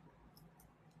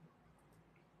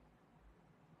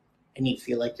 And you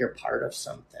feel like you're part of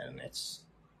something.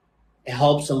 It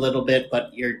helps a little bit,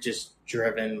 but you're just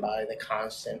driven by the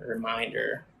constant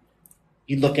reminder.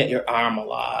 You look at your arm a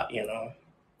lot. Yeah.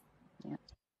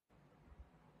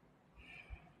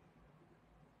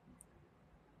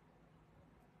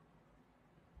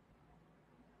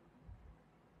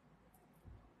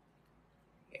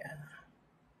 Yeah.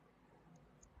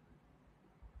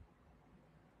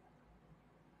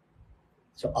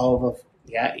 So all of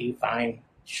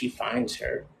she finds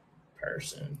her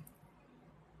person.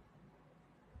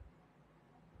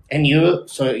 And you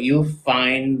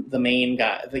find the main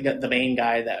guy, the main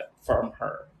guy that from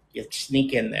her. You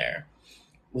sneak in there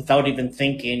without even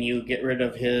thinking. You get rid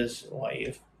of his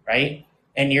wife, right?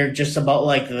 And you're just about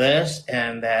like this,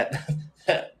 and that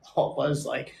was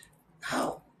like,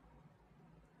 how?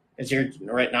 Because you're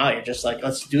right now, you're just like,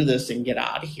 let's do this and get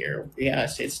out of here.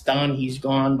 Yes, it's done. He's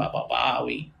gone. Blah blah blah.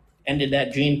 We ended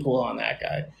that gene pool on that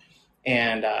guy,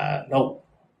 and no.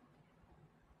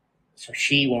 So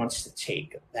she wants to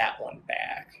take that one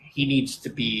back. He needs to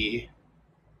be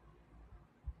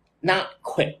not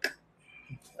quick.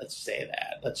 Let's say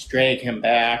that. Let's drag him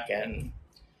back and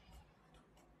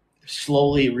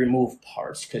slowly remove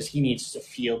parts because he needs to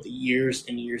feel the years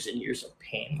and years and years of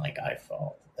pain like I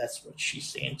felt. That's what she's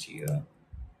saying to you.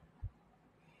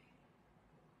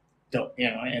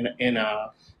 In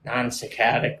a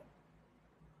non-saccadic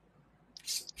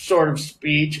sort of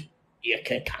speech, you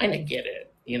can kind of get it.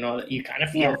 You kind of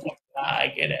feel,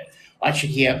 I get it. Why should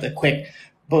he have the quick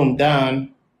boom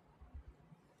done?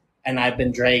 And I've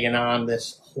been dragging on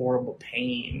this horrible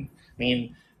pain. I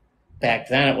mean, back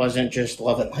then it wasn't just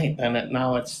love and light, Bennett.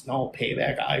 Now it's no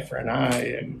payback, eye for an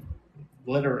eye, and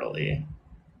literally.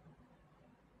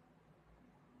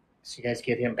 So you guys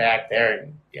get him back there,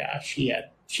 and yeah, she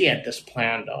had this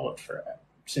planned out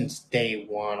since day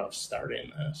one of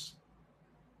starting this.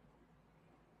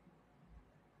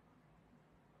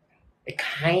 It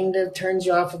kind of turns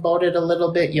you off about it a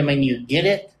little bit. You get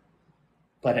it,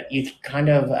 but you kind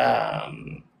of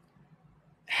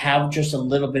have just a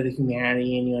little bit of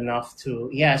humanity in you enough to,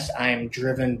 yes, I'm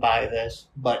driven by this,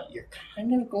 but you're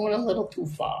kind of going a little too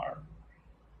far,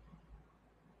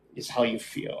 is how you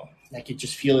feel. Like you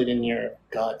just feel it in your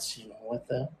guts, with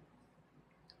it.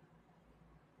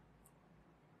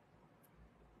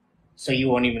 So you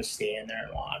won't even stay in there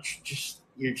and watch.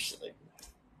 You're just like,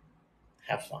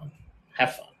 have fun.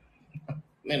 I'm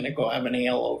gonna go have an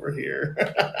ale over here.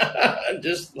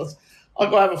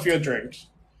 I'll go have a few drinks.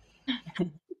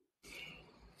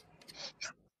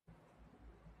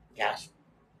 Yeah,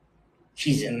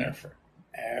 she's in there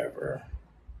forever.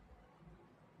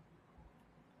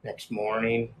 Next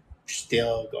morning,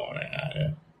 still going at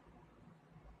it.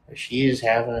 She is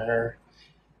having her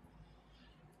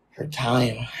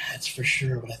time. That's for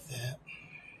sure with that.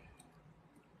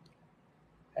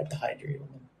 Have to hydrate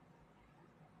them.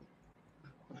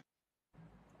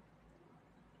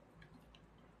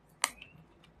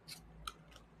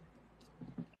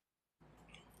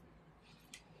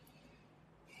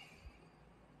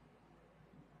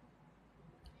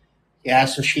 Yeah,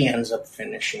 so she ends up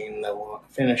finishing him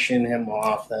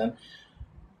off. Then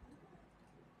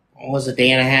it was a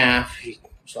day and a half.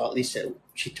 So at least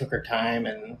she took her time,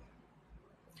 and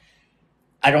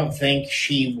I don't think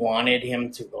she wanted him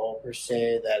to go per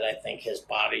se. That I think his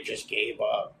body just gave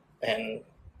up and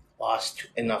lost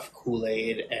enough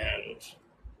Kool-Aid and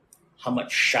how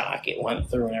much shock it went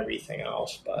through and everything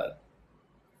else. But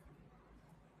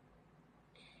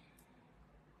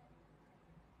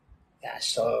yeah,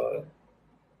 so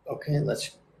okay,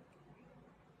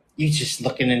 you just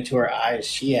looking into her eyes.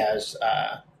 She has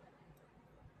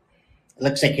it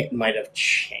looks like it might have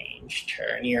changed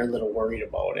her, and you're a little worried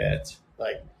about it.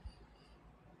 Like,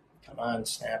 come on,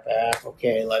 snap back.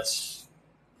 Okay, let's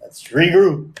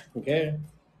regroup. Okay.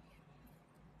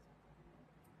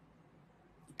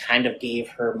 Kind of gave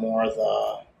her more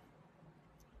the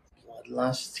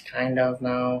bloodlust kind of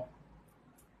now.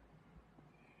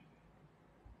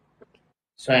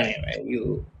 So anyway,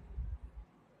 you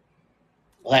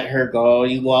let her go.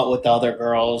 You go out with the other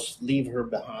girls. Leave her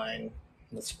behind.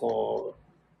 Let's go.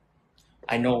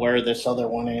 I know where this other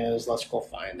one is. Let's go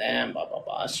find them. Blah blah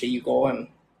blah. So you go and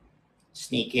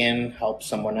sneak in, help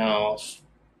someone else.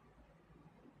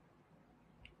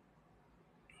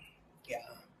 Yeah.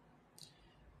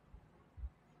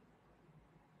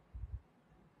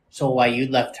 So while you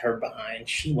left her behind,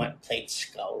 she went and played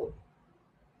scout,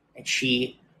 and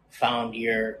she found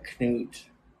your Knut.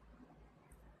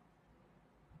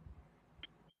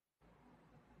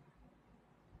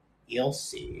 You'll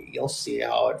see. You'll see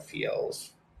how it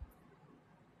feels.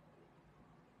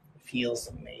 It feels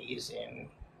amazing,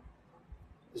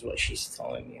 is what she's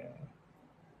telling you.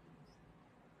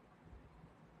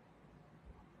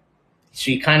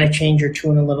 So you kind of change your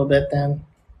tune a little bit then.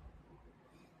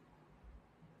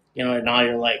 You know, now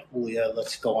you're like, oh yeah,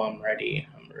 let's go. I'm ready.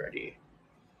 I'm ready.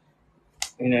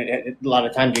 You know, a lot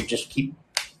of times you just keep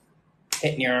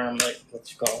hitting your arm like,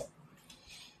 let's go.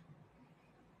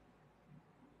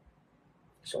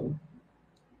 So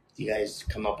you guys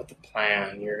come up with a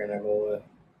plan. You're gonna go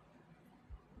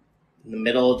in the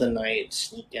middle of the night,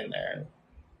 sneak in there.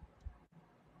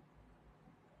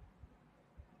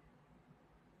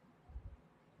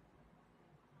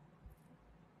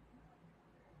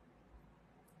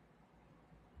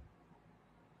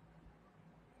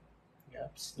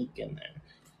 Yep, sneak in there.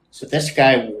 So this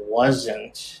guy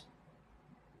wasn't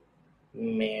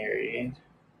married.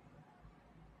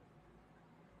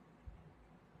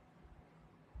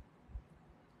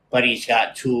 But he's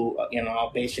got two,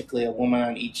 basically a woman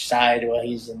on each side while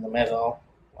he's in the middle.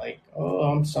 Like, oh,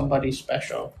 I'm somebody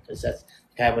special. Because that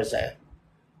guy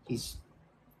he's,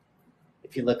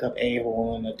 if you look up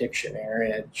a-hole in the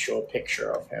dictionary, it'd show a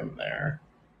picture of him there.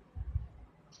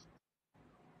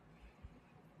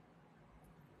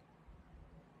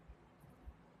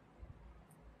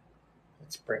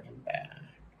 Let's bring him back.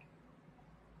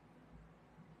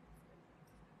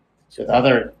 So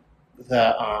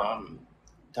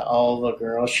all the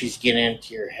girls, she's getting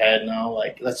into your head now.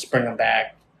 Like, let's bring him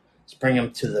back. Let's bring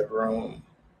him to the room.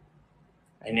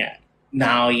 And yeah,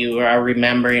 now you are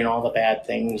remembering all the bad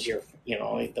things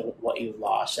what you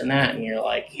lost and that, and you're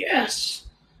like, yes.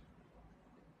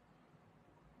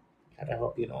 Gotta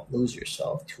hope you don't lose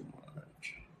yourself too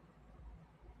much.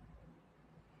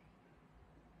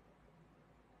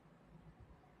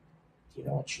 You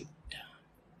know what you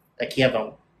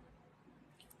like?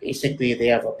 Basically they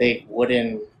have a big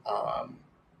wooden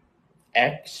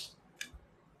X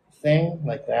thing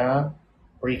like that,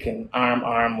 where you can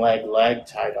arm, leg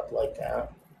tied up like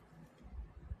that.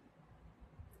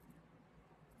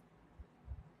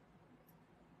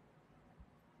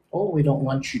 Oh, we don't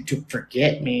want you to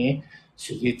forget me.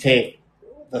 So you take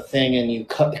the thing and you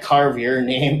carve your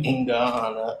name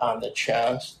Inga on the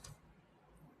chest.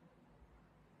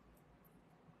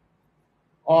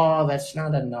 Oh, that's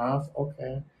not enough.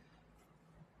 Okay.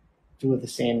 Do the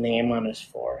same name on his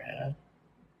forehead.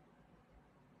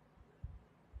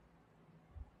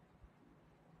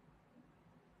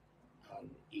 On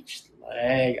each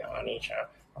leg, on each arm.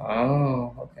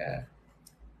 Oh, okay.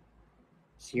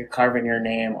 So you're carving your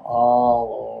name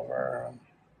all over.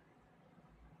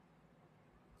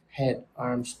 Head,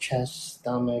 arms, chest,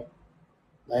 stomach,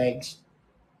 legs,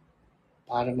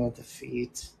 bottom of the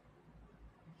feet.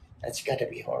 That's got to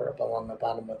be horrible on the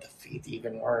bottom of the feet,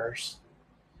 even worse.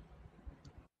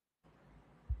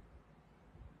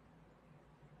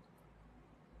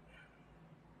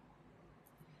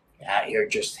 Yeah, you're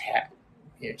just having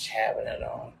it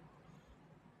on.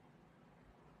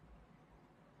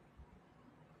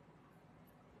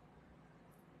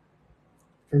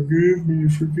 Forgive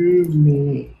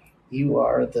me. You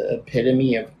are the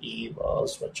epitome of evil,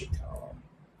 is what you tell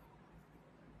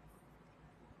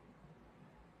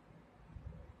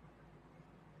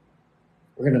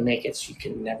them. We're going to make it so you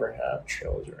can never have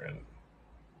children.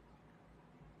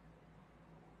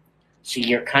 So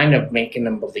you're kind of making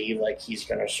him believe like he's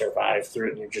going to survive through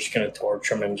it, and you're just going to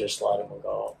torture him and just let him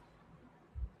go.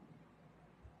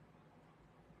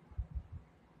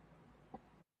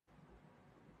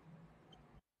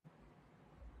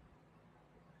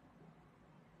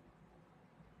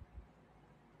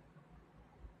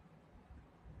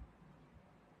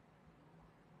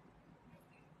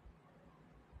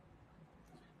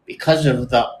 Because of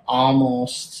the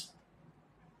almost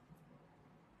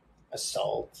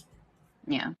assault.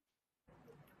 Yeah.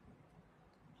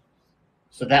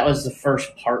 So that was the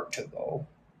first part to go.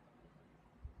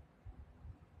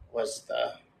 Was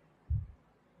the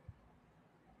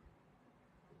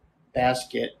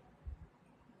basket.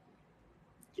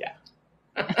 Yeah.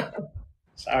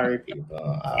 Sorry,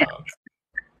 people.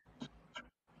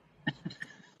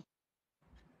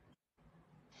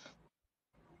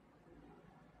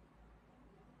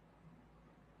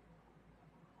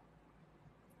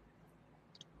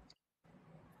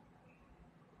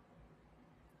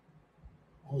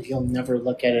 Oh, you'll never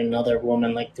look at another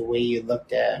woman like the way you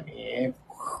looked at me.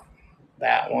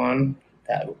 That one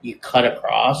that you cut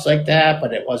across like that,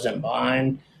 but it wasn't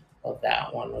mine. Well,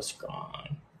 that one was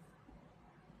gone.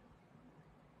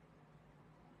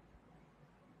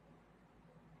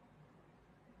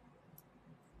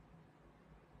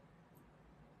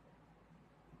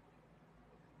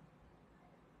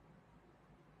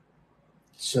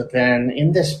 So then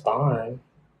in this barn,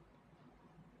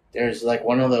 there's like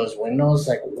one of those windows,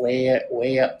 like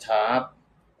way up top,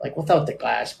 like without the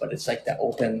glass, but it's like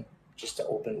just the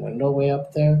open window way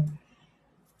up there.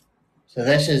 So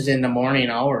this is in the morning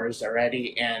hours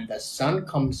already, and the sun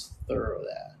comes through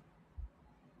that,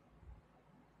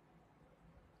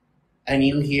 and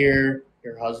you hear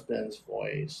your husband's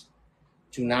voice.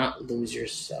 Do not lose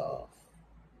yourself.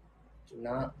 Do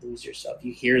not lose yourself.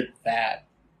 You hear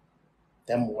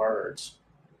them words,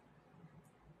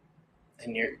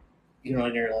 and you're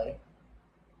like,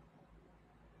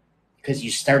 because you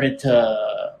started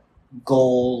to go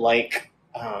like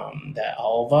that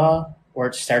Alva, where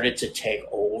it started to take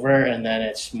over, and then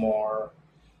it's more,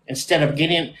 instead of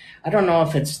getting, I don't know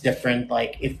if it's different,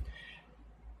 like if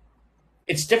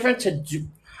it's different to do,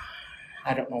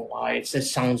 I don't know why, it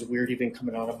just sounds weird even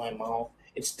coming out of my mouth.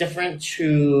 It's different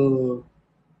to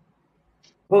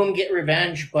boom, get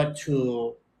revenge, but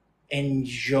to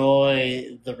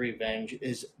enjoy the revenge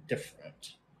is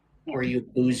different. Yeah. Where you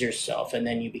lose yourself and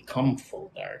then you become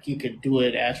full dark. You could do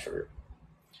it as for,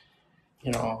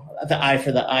 the eye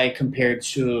for the eye compared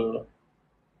to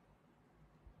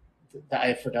the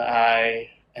eye for the eye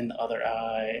and the other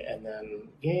eye, and then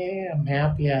yeah, I'm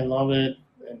happy, I love it,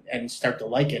 and start to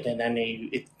like it, and then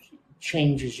it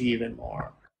changes you even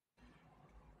more.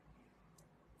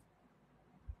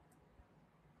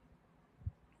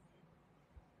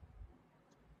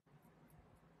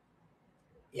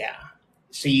 Yeah.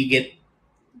 So you get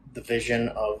the vision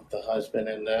of the husband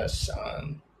and the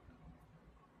son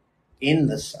in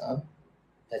the sun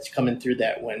that's coming through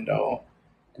that window.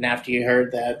 And after you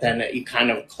heard that, then you kind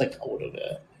of click out of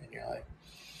it, and you're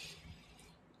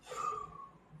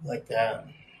like that.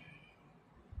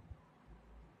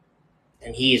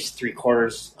 And he is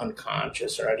 3/4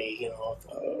 unconscious already.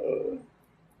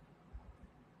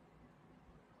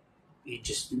 You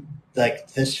just like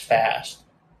this fast,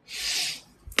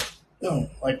 boom,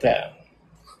 like that,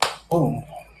 boom,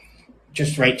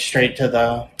 just right straight to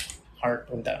the heart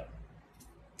and the.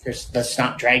 Let's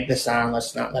not drag this on.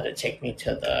 Let's not let it take me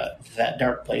to that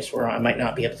dark place where I might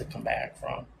not be able to come back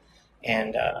from.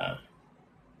 And yeah,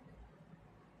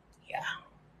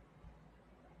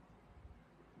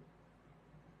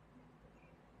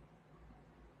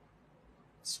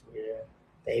 it's weird.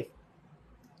 It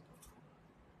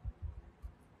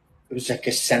was like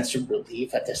a sense of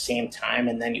relief at the same time,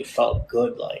 and then you felt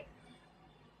good, like,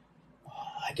 oh,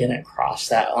 I didn't cross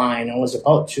that line. I was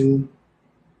about to,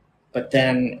 but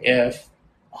then if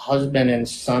a husband and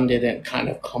son didn't kind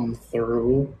of come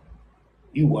through,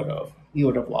 you would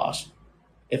have lost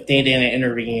if they didn't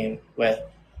intervene with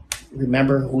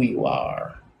remember who you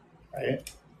are,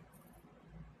 right?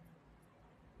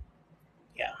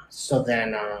 Yeah. So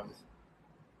then,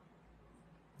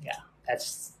 yeah,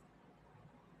 that's,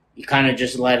 you kind of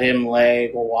just let him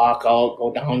walk out,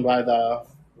 go down by the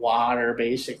water,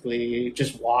 basically,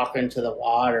 just walk into the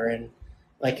water, and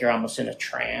like you're almost in a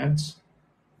trance.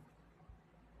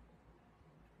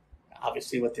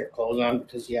 Obviously, with your clothes on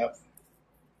because you have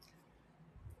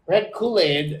red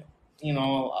Kool-Aid,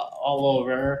 all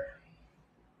over,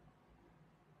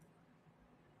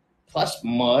 plus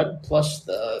mud, plus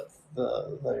the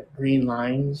the green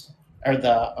lines or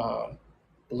the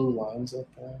blue lines up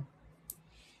there.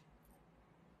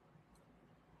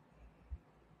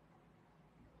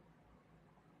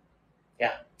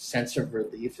 Yeah, sense of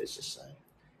relief is just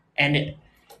like,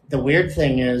 the weird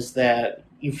thing is that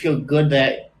you feel good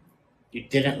that you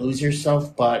didn't lose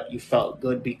yourself, but you felt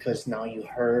good because now you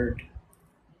heard,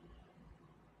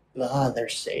 they're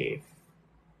safe.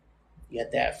 You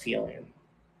had that feeling.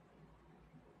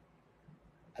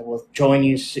 I will join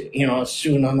you,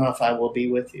 soon enough. I will be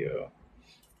with you.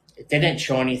 It didn't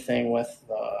show anything with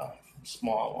the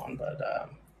small one, but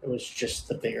it was just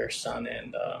the bigger son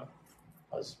and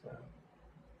husband,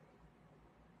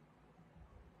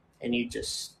 and you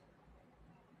just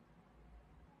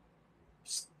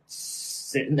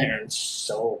sitting there and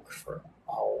soak for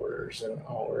hours and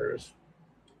hours.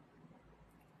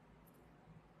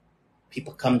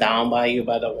 People come down by you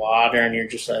by the water, and you're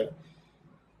just like,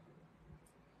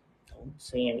 don't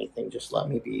say anything, just let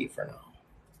me be for now.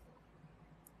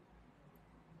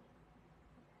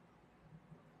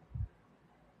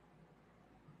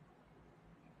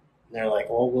 And they're like,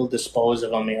 "Oh, we'll dispose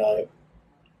of them." You're like,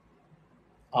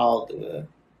 "I'll do it."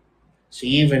 So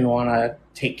you even want to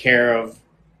take care of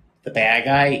the bad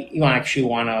guy. You actually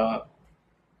want to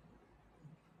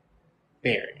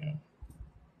bury him.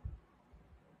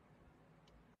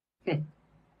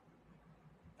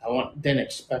 Didn't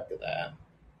expect that.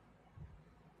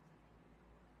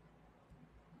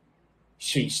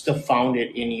 So you still found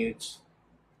it in you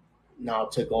now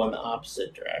to go in the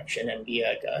opposite direction and be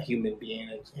like a human being.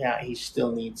 And yeah, he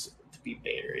still needs to be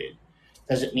buried.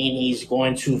 Doesn't mean he's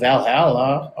going to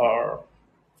Valhalla, or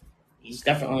he's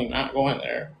definitely not going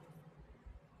there.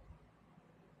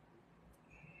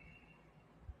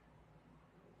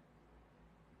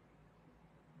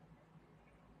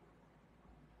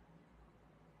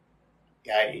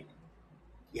 Yeah,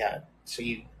 yeah. So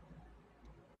you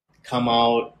come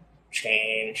out,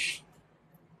 change.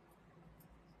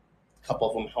 A couple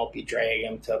of them help you drag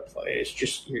him to a place.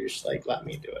 You're just like, let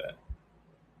me do it.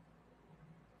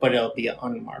 But it'll be an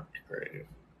unmarked grave.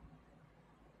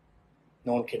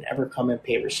 No one can ever come and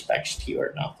pay respects to you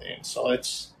or nothing. So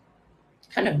it's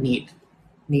kind of neat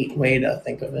way to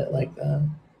think of it like that.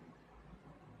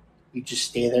 You just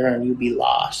stay there and you be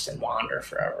lost and wander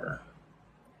forever.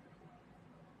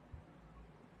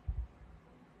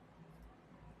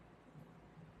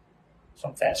 So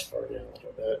I'm fast forwarding a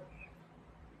little bit.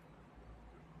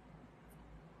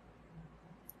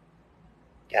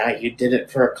 Yeah, you did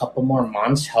it for a couple more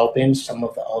months, helping some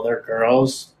of the other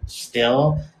girls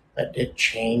still, but it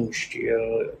changed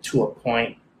you to a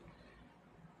point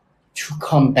to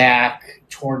come back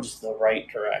towards the right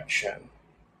direction.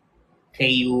 Okay,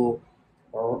 you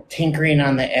were tinkering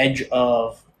on the edge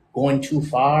of going too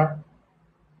far.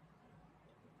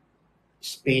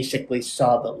 Just basically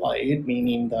saw the light,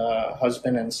 meaning the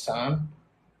husband and son,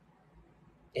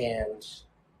 and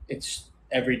it's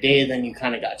every day. Then you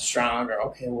kind of got stronger.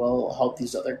 Okay, well, I'll help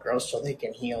these other girls so they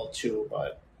can heal too,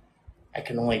 but I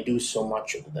can only do so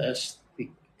much of this.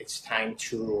 It's time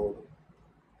to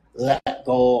let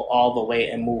go all the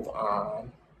way and move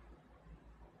on.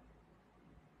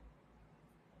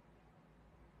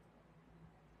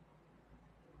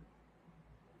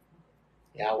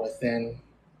 Yeah, within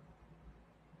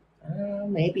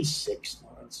maybe 6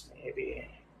 months, maybe.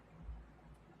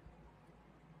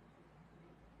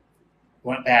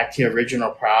 Went back to the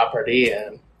original property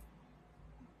and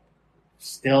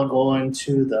still going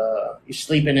to you're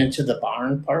sleeping into the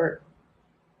barn part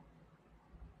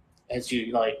as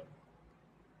you like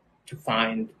to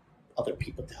find other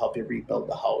people to help you rebuild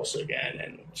the house again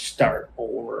and start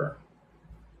over.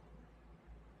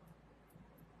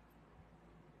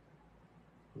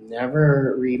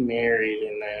 Never remarried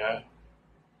in that.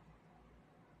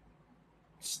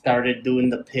 Started doing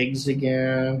the pigs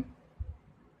again.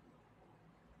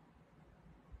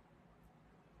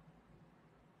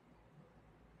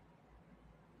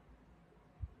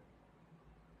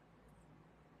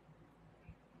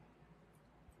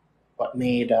 But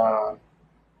made a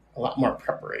lot more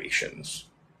preparations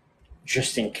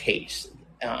just in case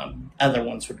other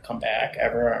ones would come back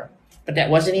ever. But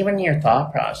that wasn't even your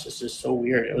thought process. It's so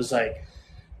weird. It was like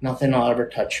nothing will ever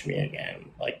touch me again.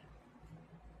 Like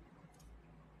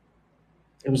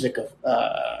it was like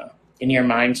in your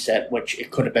mindset, which it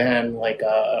could have been like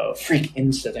a freak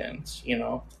incident,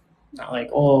 not like,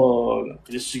 oh,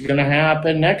 this is gonna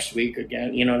happen next week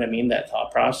again. You know what I mean? That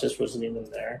thought process wasn't even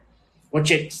there, which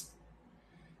it's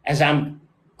as I'm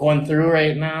going through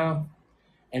right now,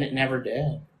 and it never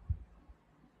did.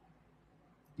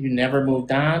 You never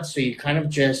moved on, so you kind of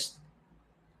just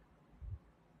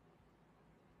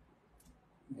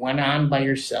went on by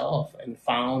yourself and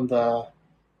found the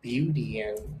beauty,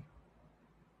 and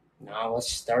now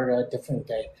let's start a different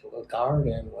type of a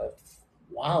garden with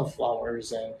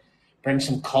wildflowers and bring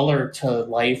some color to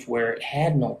life where it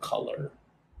had no color.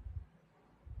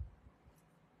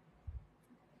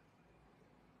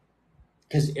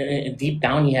 Because deep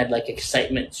down you had like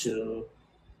excitement to,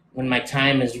 when my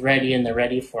time is ready and they're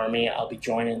ready for me, I'll be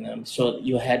joining them. So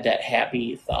you had that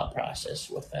happy thought process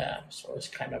with that. So it's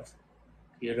kind of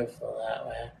beautiful that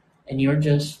way. And you're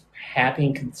just happy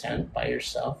and content by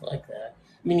yourself like that.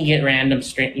 I mean, you get random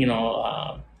straight,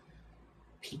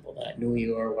 people that knew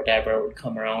you or whatever would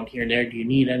come around here and there. Do you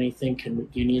need anything? Do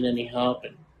you need any help?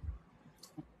 And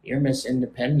you're Miss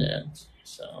Independent,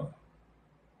 so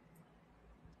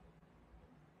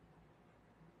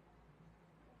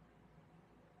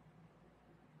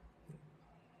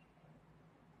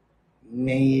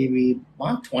maybe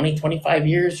 20, 25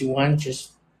 years you want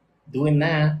just doing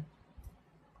that.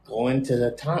 Go into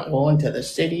the town, go into the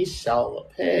city, sell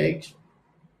the pigs,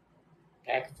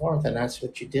 back and forth, and that's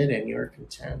what you did, and you were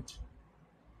content.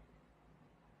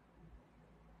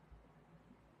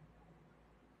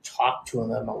 Talk to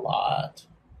them a lot,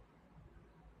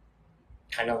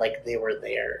 kind of like they were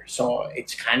there. So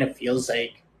it kind of feels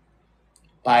like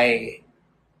by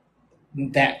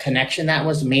that connection that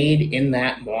was made in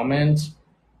that moment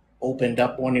opened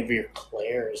up one of your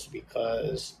clairs,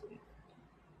 because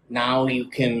now you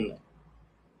can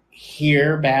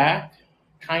hear back,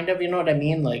 kind of, you know what I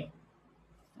mean? Like,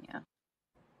 Yeah.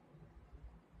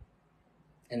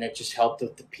 and it just helped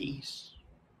with the peace.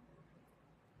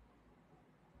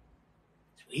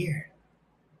 It's weird.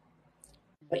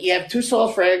 But you have two soul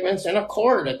fragments and a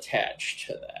cord attached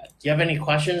to that. Do you have any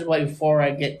questions before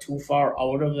I get too far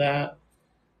out of that?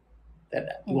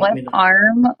 That you want What me to?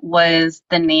 arm was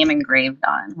the name engraved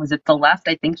on? Was it the left?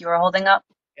 I think you were holding up.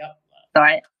 Yep. So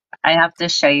I have to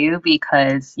show you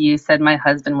because you said my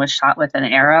husband was shot with an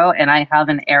arrow, and I have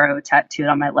an arrow tattooed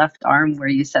on my left arm where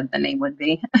you said the name would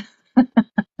be.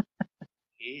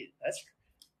 That's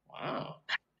wow.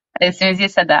 As soon as you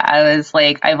said that, I was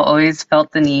like, I've always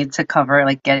felt the need to cover,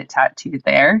 like, get it tattooed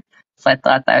there. So I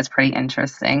thought that was pretty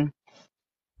interesting.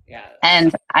 Yeah.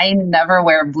 And I never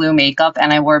wear blue makeup,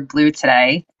 and I wore blue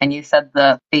today. And you said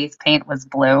the face paint was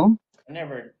blue. I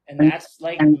never, and And, that's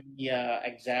like and, the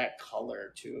exact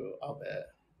color too of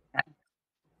it.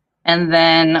 and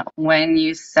then when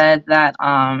you said that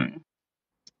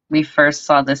we first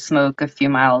saw the smoke a few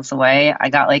miles away, I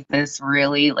got like this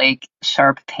really like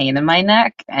sharp pain in my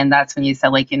neck. And that's when you said,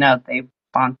 like, they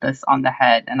bonked us on the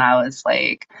head. And I was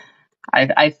like,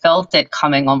 I felt it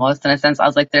coming almost in a sense. I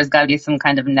was like, there's got to be some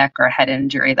kind of neck or head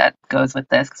injury that goes with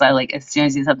this. Because I like, as soon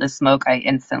as you said the smoke, I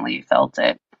instantly felt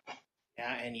it.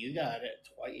 Yeah, and you got it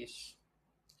twice.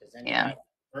 Because then you Yeah. got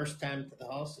first time to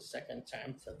the house, the second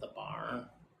time to the barn.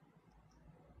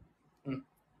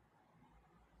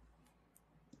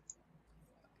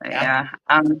 Yeah.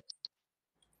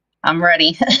 I'm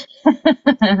ready.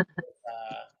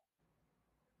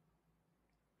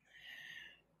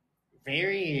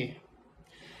 Very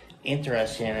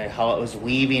interesting at how it was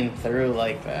weaving through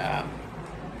like that.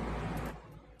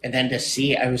 And then to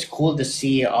see, it was cool to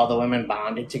see all the women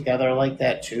bonded together like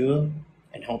that too,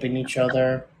 and helping each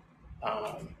other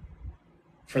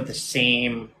for the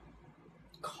same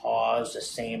cause, the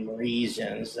same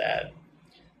reasons that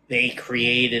they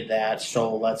created that.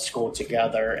 So let's go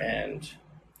together and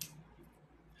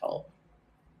help.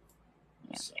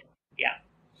 Yeah. So, yeah.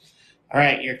 All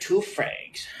right, your two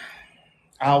frags.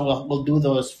 We'll do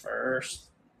those first.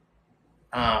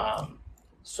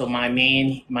 So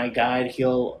my guide,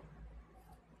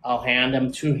 I'll hand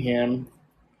them to him.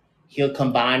 He'll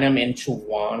combine them into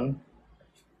one.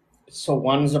 So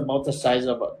one's about the size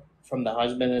of from the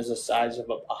husband is the size of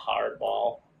a hard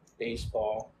ball,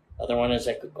 baseball. The other one is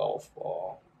like a golf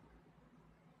ball.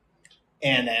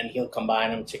 And then he'll combine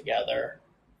them together.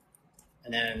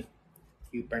 And then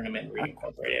you bring them in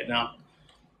reincorporated. Now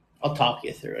I'll talk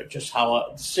you through it.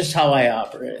 It's just how I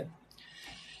operate.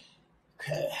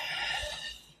 Okay.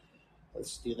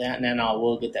 Let's do that, and then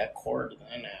we'll get that cord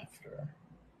then after.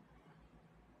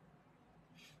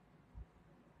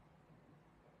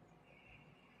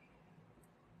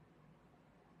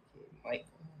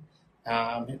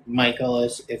 Michael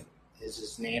is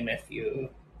his name if you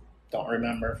don't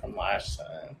remember from last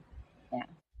time. Yeah.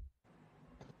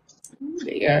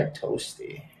 They are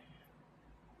toasty.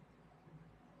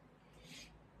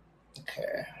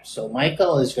 Okay, so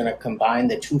Michael is going to combine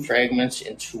the two fragments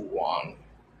into one.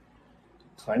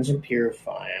 Cleanse and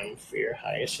purify them for your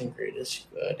highest and greatest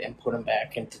good, and put them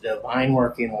back into divine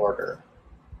working order.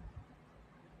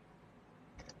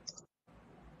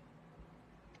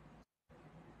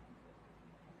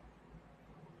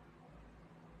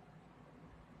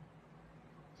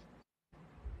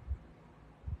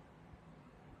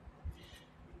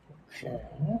 Okay.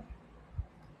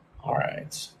 All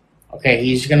right. Okay,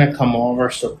 he's gonna come over.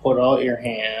 So put out your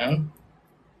hand.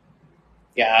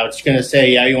 Yeah, I was gonna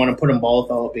say, yeah, you want to put them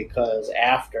both out because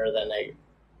after, then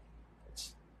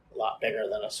it's a lot bigger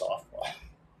than a softball.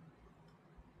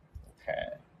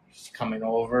 Okay, he's coming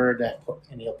over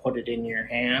and he'll put it in your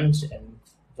hands in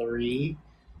 3,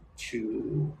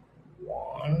 2,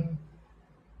 1.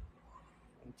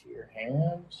 Into your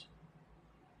hands.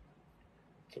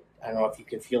 I don't know if you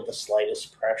can feel the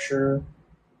slightest pressure,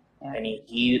 any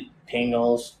heat,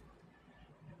 tingles.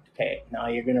 Okay, now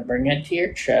you're gonna bring it to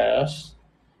your chest,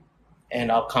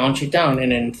 and I'll count you down,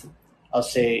 and then I'll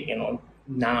say,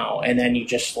 now, and then you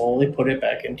just slowly put it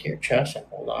back into your chest and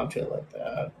hold on to it like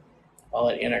that while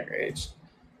it integrates.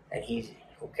 And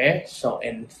okay. So,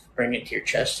 and bring it to your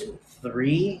chest in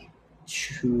 3,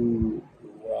 2,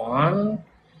 1.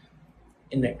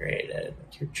 Integrate it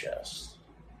into your chest.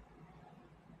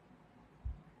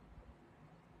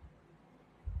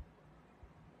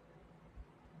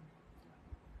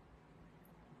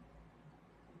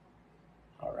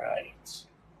 All right.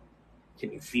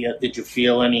 Can you feel? Did you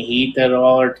feel any heat at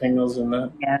all or tingles in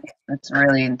that? Yeah, it's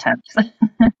really intense. Yeah,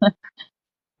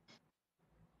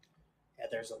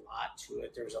 there's a lot to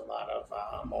it. There's a lot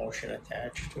of emotion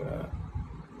attached to it.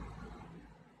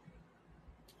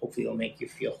 Hopefully, it'll make you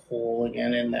feel whole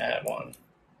again in that one.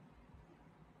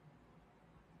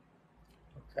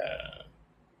 Okay.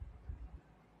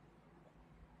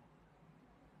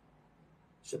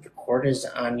 So the cord is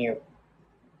on your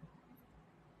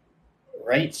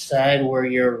right side where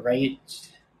your right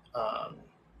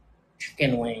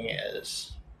chicken wing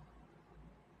is.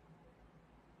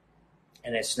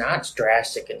 And it's not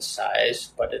drastic in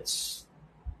size, but it's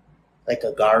like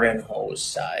a garden hose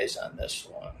size on this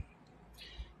one.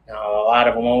 Now, a lot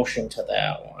of emotion to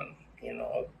that one,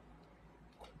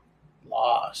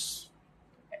 loss.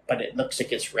 But it looks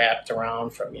like it's wrapped around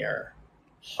from your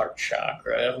heart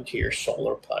chakra to your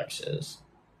solar plexus.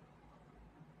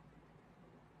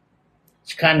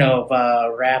 It's kind of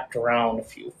wrapped around a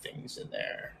few things in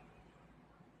there.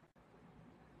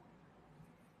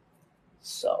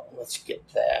 So let's get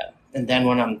that. And then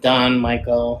when I'm done,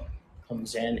 Michael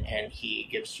comes in and he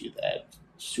gives you that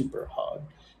super hug.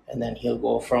 And then he'll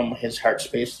go from his heart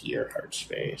space to your heart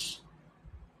space.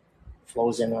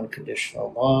 Flows in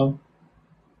unconditional love.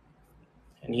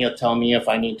 And he'll tell me if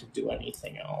I need to do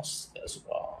anything else as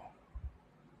well.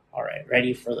 All right,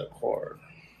 ready for the cord.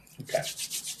 Okay,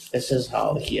 this is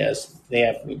how they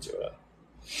have me do it.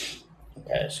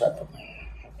 Okay, so I put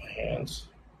my hands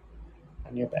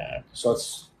on your back. So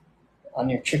it's on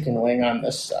your chicken wing on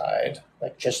this side,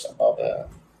 like just above it.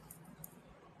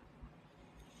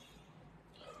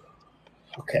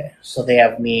 Okay, so they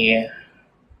have me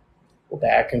go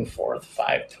back and forth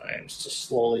 5 times to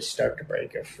slowly start to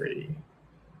break it free.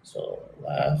 So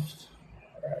left,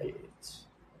 right,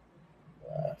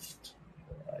 left,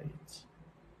 right,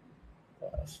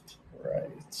 left,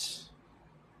 right,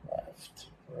 left,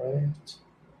 right,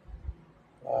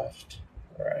 left,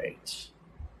 right.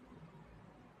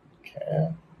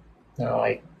 Okay. Now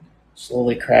I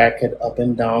slowly crack it up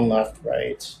and down, left,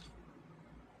 right,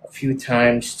 a few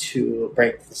times to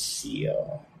break the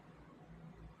seal.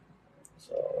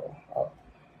 So up,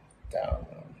 down,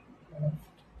 left,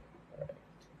 right,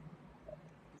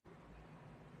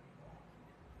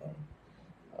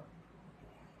 up, left,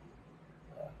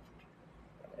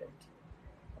 right,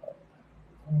 up,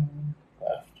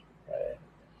 left, right.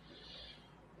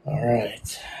 All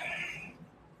right.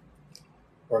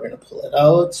 We're going to pull it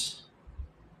out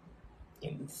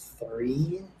in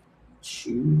 3,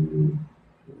 2,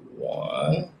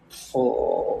 1.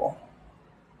 Pull.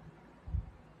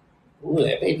 Ooh,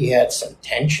 that baby had some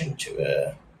tension to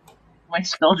it. My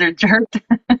shoulder jerked.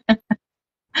 Yeah.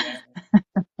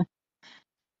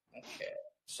 Okay,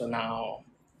 so now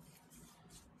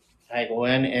I go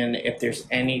in, and if there's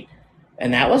any,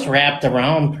 and that was wrapped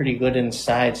around pretty good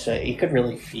inside, so you could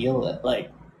really feel it. Like,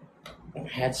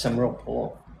 it had some real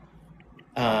pull.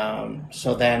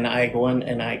 So then I go in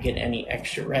and I get any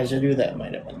extra residue that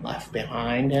might have been left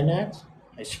behind in it.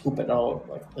 I scoop it out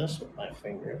like this with my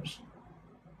fingers.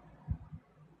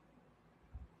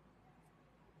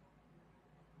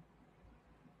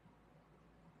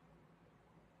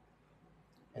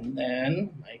 And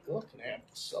then Michael can have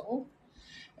the soap.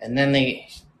 And then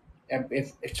if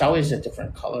it's always a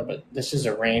different color, but this is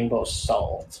a rainbow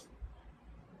salt.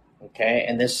 Okay,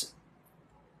 and this,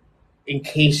 in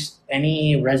case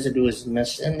any residue is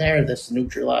missed in there, this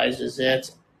neutralizes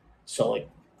it. So like,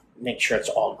 make sure it's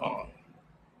all gone.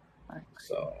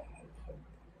 So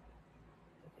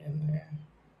in there,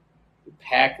 you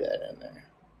pack that in there.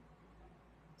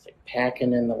 It's like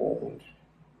packing in the wound.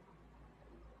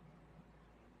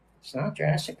 It's not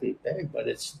drastically big, but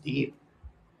it's deep.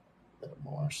 A little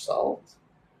more salt.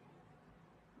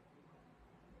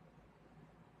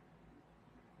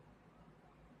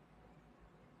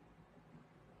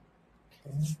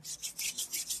 Okay.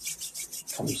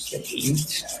 Comes the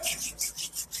heat.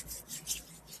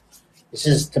 This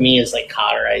is, to me, is like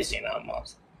cauterizing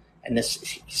almost. And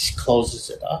this closes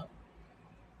it up.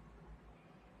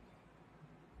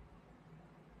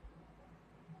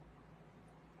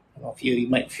 I don't know if you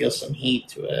might feel some heat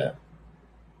to it.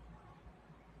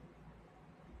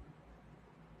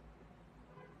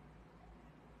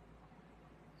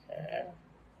 Okay.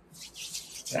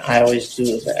 And I always do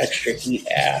the extra heat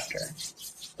after.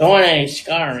 Don't want any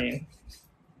scarring.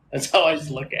 That's how I just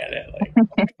look at it.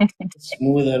 Like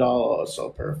smooth it all so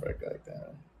perfect like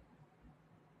that.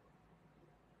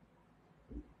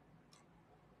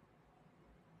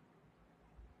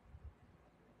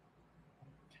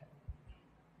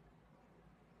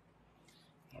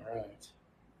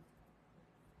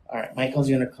 All right. Michael's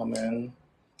gonna come in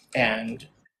and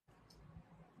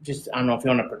just, I don't know if you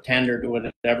want to pretend or do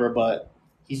whatever, but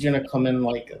he's gonna come in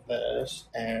like this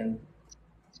and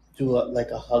do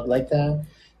like a hug like that,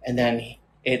 and then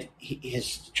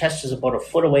his chest is about a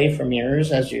foot away from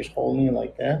yours as you're holding you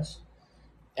like this,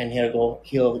 and he'll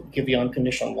give you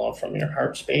unconditional love from your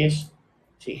heart space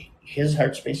to his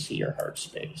heart space to your heart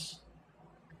space,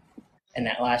 and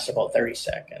that lasts about 30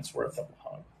 seconds worth of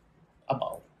hug,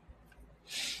 about.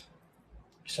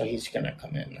 So he's gonna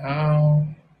come in now,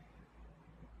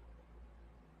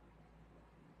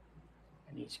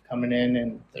 and he's coming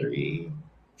in 3,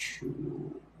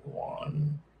 2,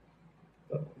 1,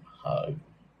 boom, hug.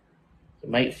 You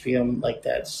might feel like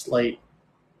that slight,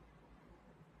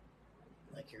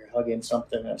 like you're hugging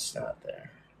something that's not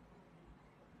there.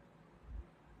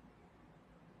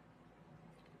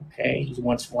 Okay,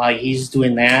 while he's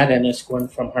doing that and it's going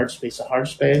from heart space to heart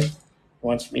space, he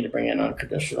wants me to bring in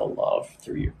unconditional love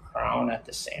through your crown at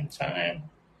the same time.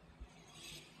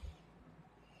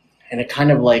 And it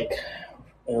kind of like,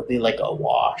 it'll be like a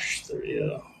wash through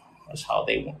you. That's how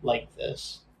they like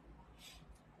this.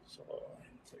 So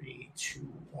 3, 2,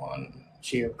 1.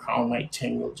 So your crown might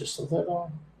tingle just a little.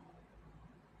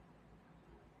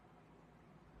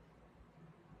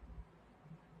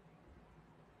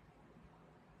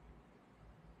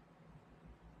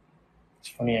 It's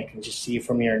funny, I can just see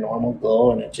from your normal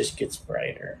glow and it just gets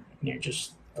brighter. And you're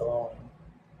just glowing.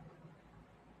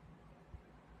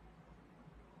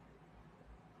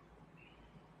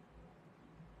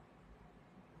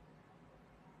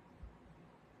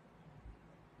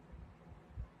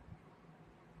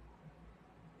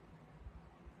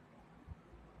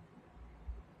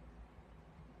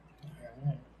 All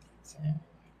right. That's it.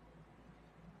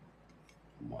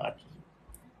 I'm watching.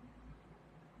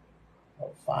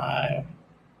 5,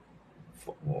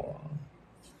 4,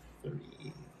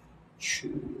 3,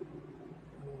 2,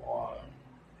 1.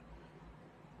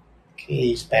 Okay,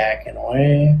 he's backing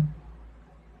away.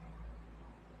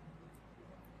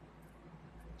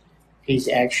 He's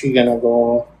actually gonna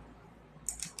go.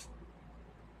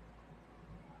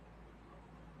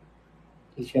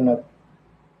 He's gonna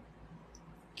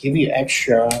give you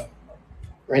extra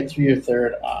right through your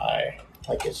third eye,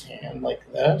 like his hand,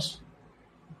 like this.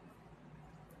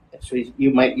 So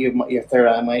your third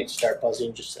eye might start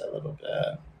buzzing just a little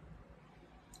bit.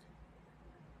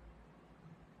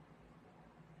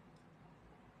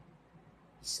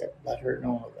 He said, "Let her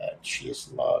know that she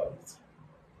is loved,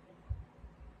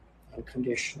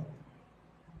 unconditionally."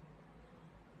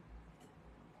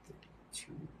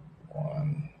 2,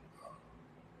 1.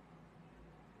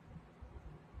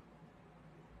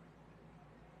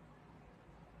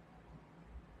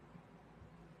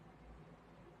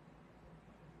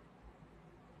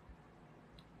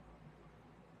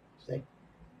 Say,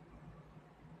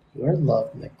 "You are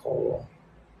loved, Nicole.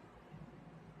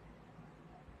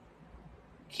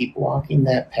 Keep walking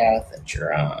that path that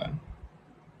you're on.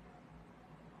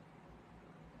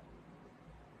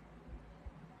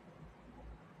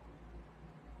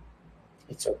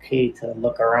 It's okay to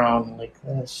look around like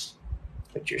this,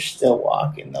 but you're still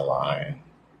walking the line.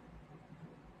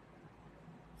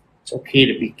 It's okay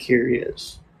to be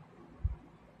curious,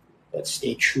 but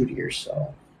stay true to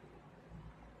yourself.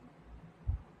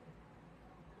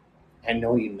 I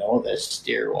know you know this,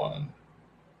 dear one.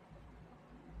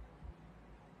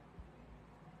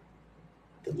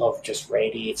 The love just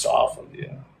radiates off of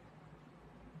you.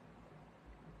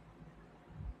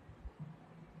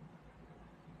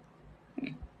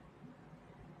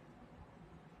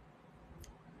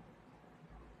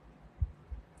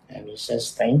 And he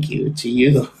says thank you to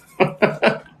you."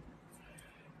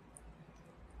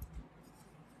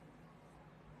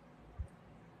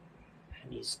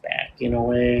 And he's backing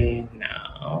away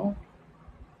now.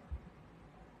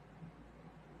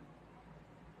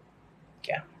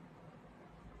 Yeah,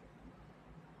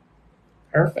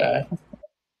 perfect.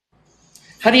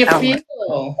 How do you That, feel?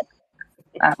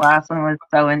 that last one was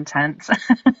so intense.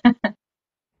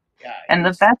 Yeah, And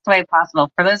the he's best way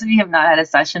possible. For those of you who have not had a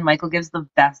session, Michael gives the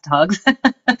best hugs.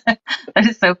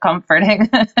 They're so comforting.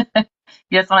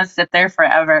 You just want to sit there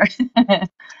forever.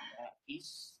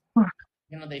 he's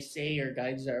they say your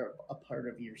guides are a part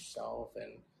of yourself,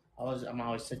 and I'm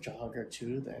always such a hugger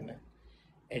too. Then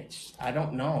it's I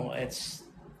don't know, it's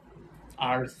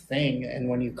our thing, and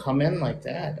when you come in like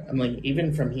that, I'm like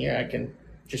even from here I can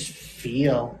just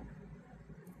feel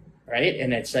right,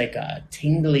 and it's like a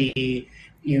tingly.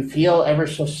 You feel ever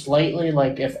so slightly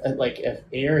like if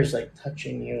air is like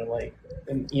touching you, like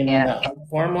in Yeah. that hug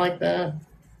form like that.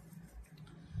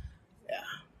 Yeah,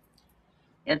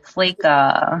 It's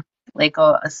like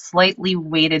a slightly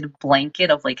weighted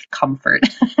blanket of like comfort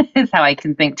is how I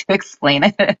can think to explain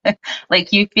it.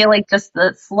 Like you feel like just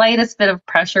the slightest bit of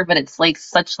pressure, but it's like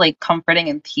such like comforting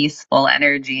and peaceful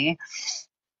energy.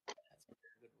 that's a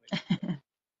very good way to put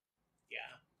it. Yeah,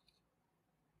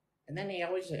 and then he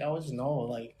always know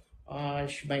like, oh,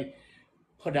 she might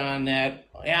put on that.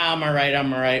 Yeah, I'm all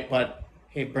right. But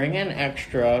hey, bring in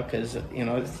extra because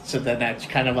so then that's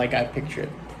kind of like I picture it.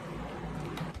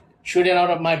 Shoot it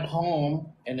out of my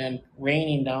palm and then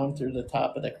raining down through the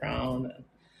top of the crown.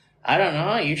 I don't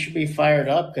know. You should be fired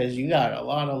up because you got a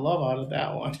lot of love out of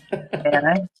that one.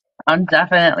 Yeah, I'm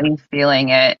definitely feeling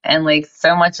it. And like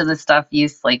so much of the stuff you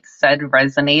like said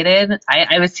resonated.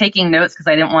 I was taking notes because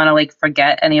I didn't want to like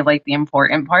forget any of like the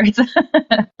important parts.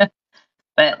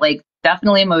 But like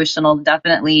definitely emotional,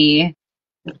 definitely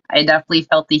I definitely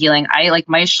felt the healing. I like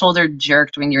my shoulder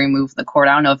jerked when you removed the cord.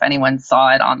 I don't know if anyone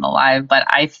saw it on the live, but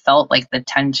I felt like the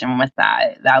tension with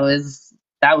that. That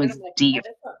And I'm was like, oh, deep.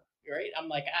 that's not great. I'm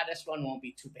like, this one won't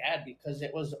be too bad because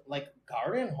it was like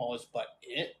garden hose, but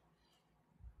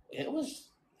it was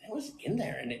it was in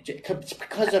there, and it's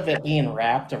because of it being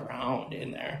wrapped around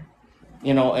in there.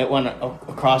 It went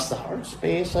across the heart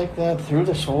space like that through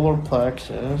the solar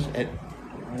plexus. It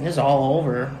is all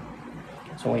over.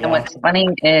 So And yeah, what's funny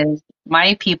is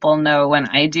my people know when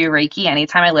I do Reiki,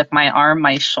 anytime I lift my arm,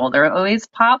 my shoulder always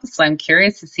pops. So I'm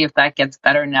curious to see if that gets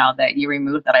better now that you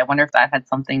removed that. I wonder if that had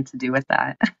something to do with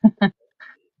that.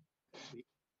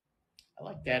 I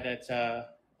like that.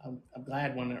 I'm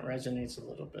glad when it resonates a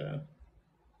little bit.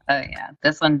 Oh yeah,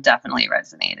 this one definitely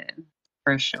resonated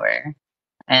for sure.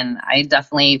 And I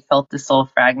definitely felt the soul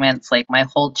fragments, like my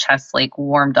whole chest like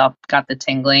warmed up, got the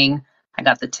tingling. I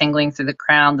got the tingling through the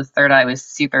crown. The third eye was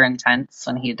super intense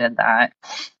when he did that.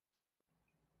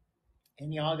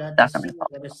 And y'all got to see Definitely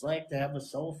felt what it's like to have a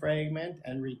soul fragment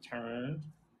and return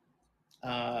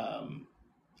um,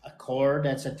 a cord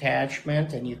that's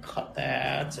attachment, and you cut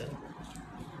that and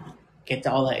get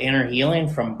all the inner healing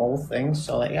from both things.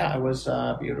 So yeah, it was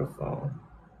beautiful.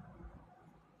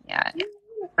 yeah.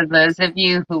 For those of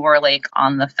you who were like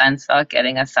on the fence about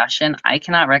getting a session, I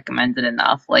cannot recommend it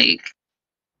enough. Like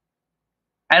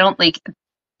I don't like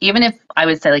even if I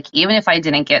would say like even if I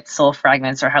didn't get soul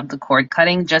fragments or have the cord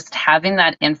cutting, just having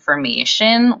that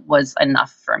information was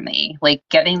enough for me. Like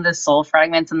getting the soul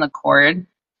fragments and the cord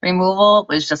removal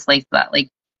was just like that, like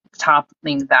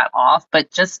topping that off.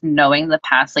 But just knowing the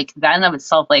past, like that in of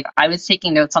itself, like I was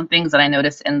taking notes on things that I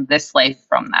noticed in this life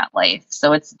from that life.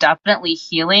 So it's definitely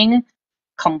healing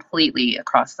completely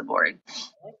across the board.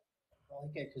 I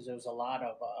like it because there was a lot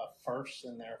of firsts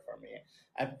in there for me.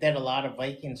 I've did a lot of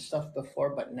Viking stuff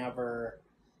before, but never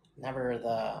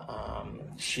the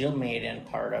Shield Maiden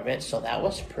part of it. So that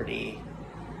was pretty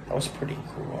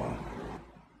cool.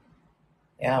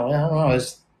 Yeah, well, I don't know. It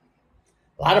was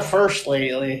a lot of firsts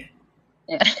lately.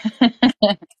 Yeah.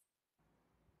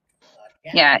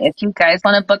 Yeah, Yeah, if you guys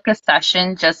want to book a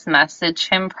session, just message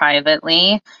him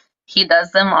privately. He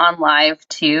does them on live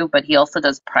too, but he also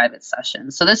does private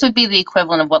sessions. So this would be the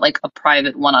equivalent of what like a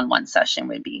private one-on-one session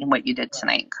would be, what you did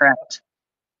tonight, correct?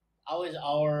 always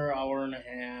hour and a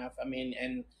half. I mean,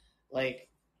 and like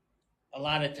a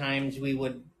lot of times we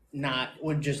would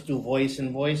just do voice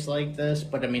and voice like this.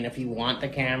 But I mean, if you want the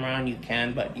camera on, you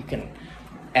can. But you can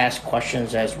ask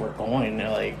questions as we're going. They're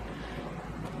like,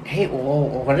 hey, well,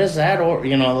 what is that? Or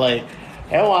like,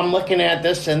 oh, I'm looking at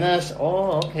this and this.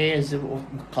 Oh, okay.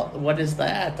 What is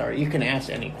that? Or you can ask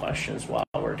any questions while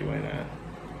we're doing that.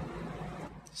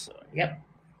 So, yep.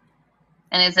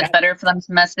 And is it better for them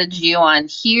to message you on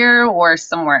here or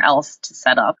somewhere else to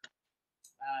set up?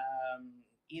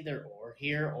 Either or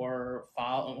here or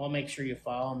follow. Well, make sure you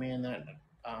follow me in that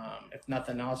If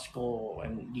nothing else, go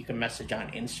and you can message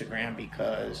on Instagram,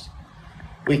 because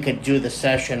we could do the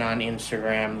session on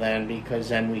Instagram then, because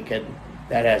then we could,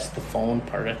 that has the phone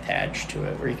part attached to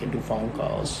it where you can do phone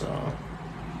calls. So,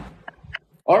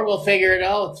 or we'll figure it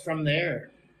out from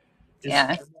there. Just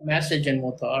Yeah. send a message and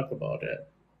we'll talk about it.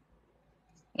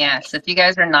 Yeah. So if you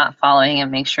guys are not following him,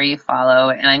 make sure you follow.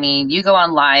 And I mean, you go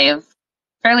on live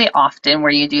fairly often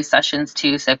where you do sessions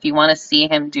too. So if you want to see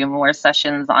him do more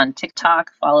sessions on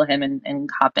TikTok, follow him and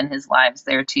hop in his lives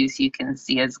there too so you can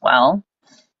see as well.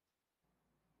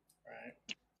 Right.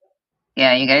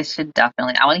 Yeah, you guys should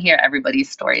definitely. I want to hear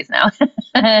everybody's stories now.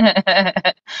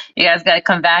 You guys got to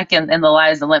come back in the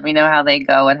lives and let me know how they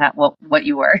go and what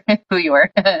you were, who you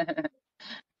were.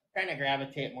 Trying to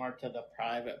gravitate more to the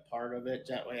private part of it.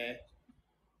 That way,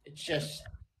 it's just,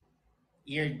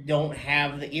 you don't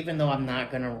have the, even though I'm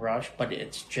not gonna rush, but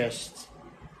it's just,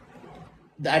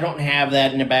 I don't have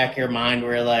that in the back of your mind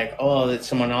where like, oh, it's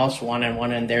someone else one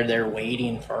and they're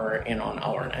waiting for, an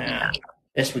hour and a half.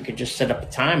 This, we could just set up a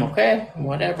time, okay,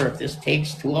 whatever. If this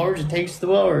takes 2 hours, it takes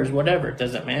 2 hours, whatever. It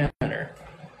doesn't matter.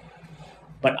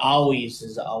 But always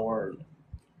is an hour,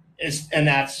 is, and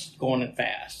that's going as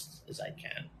fast as I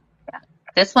can.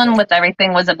 This So one with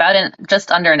everything was about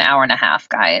just under an hour and a half,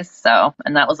 guys. So,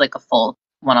 and that was like a full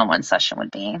one-on-one session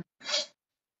would be.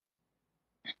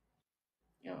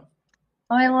 yeah,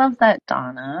 Oh, I love that,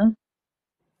 Donna.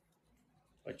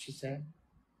 what she said.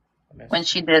 When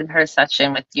she did her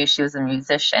session with you, she was a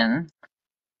musician.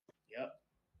 Yep,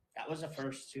 that was the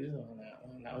first too on that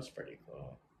one. That was pretty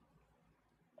cool.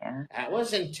 Yeah. That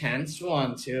was intense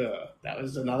one too. That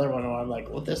was another one where I'm like,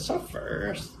 well, this is a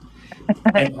first.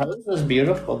 And hers was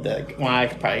beautiful. Well, I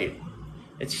probably,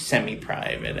 it's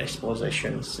semi-private. I suppose I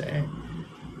shouldn't say.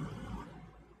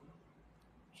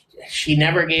 She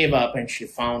never gave up, and she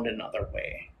found another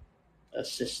way.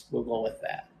 Let's just, we'll go with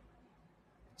that.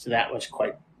 So that was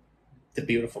quite the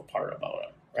beautiful part about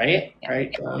it, right? Yeah.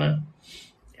 Right, Donna?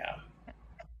 Yeah.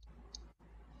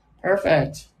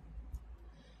 Perfect.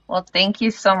 Well, thank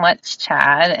you so much,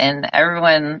 Chad, and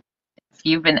everyone. If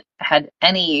you've had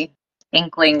any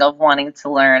inkling of wanting to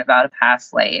learn about a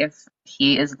past life,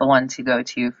 he is the one to go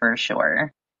to for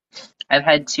sure. I've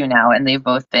had two now, and they've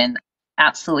both been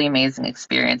absolutely amazing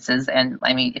experiences. And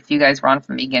I mean, if you guys were on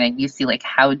from the beginning, you see like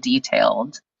how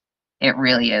detailed it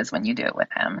really is when you do it with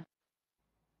him.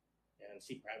 Yeah, and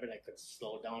see, private, I could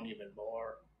slow down even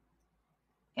more.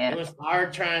 It Yeah, was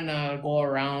hard trying to go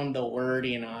around the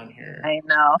wording on here. I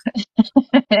know.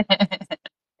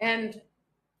 And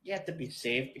you have to be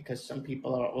safe, because some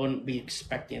people wouldn't be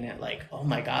expecting it, like, oh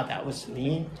my God, that was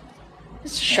me.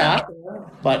 It's a Yeah. shock,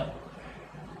 but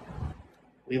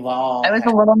we've all I was a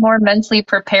had. little more mentally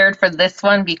prepared for this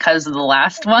one because of the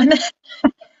last one.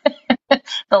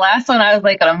 The last one, I was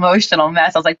like an emotional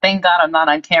mess. I was like, thank God I'm not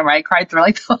on camera. I cried through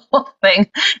like the whole thing.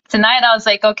 Tonight, I was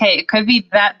like, okay, it could be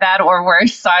that bad or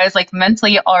worse. So I was like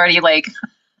mentally already like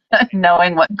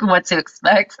knowing what to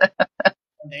expect.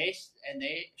 they and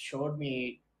they showed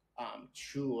me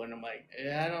True, and I'm like,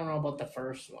 I don't know about the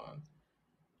first one.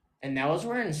 And those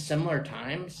were in similar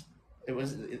times. It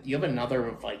was, you have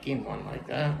another Viking one like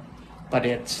that, but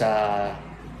it's I'll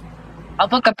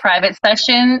book a private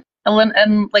session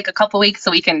in like a couple weeks so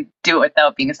we can do it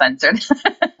without being censored.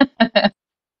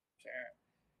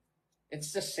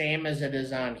 it's the same as it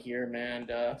is on here, man.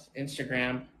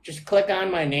 Instagram. Just click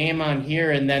on my name on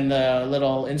here, and then the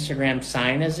little Instagram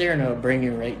sign is there, and it'll bring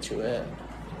you right to it.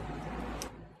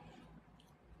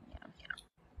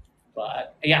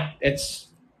 But yeah, it's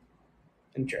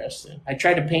interesting. I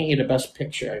try to paint you the best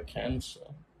picture I can.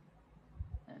 So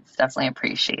It's definitely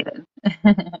appreciated. yeah,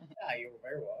 you're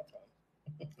very welcome.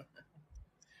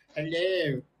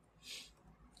 Hello.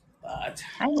 But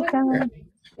Hi, whatever. John.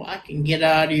 Well, I can get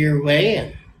out of your way.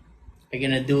 And are you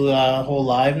gonna do a whole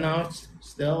live now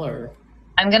still, or?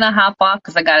 I'm gonna hop off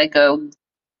because I gotta go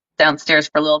downstairs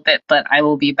for a little bit, but I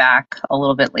will be back a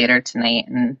little bit later tonight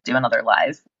and do another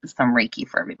live, some Reiki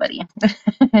for everybody.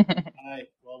 Right.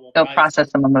 Well, we'll Go probably process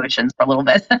some emotions for a little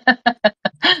bit.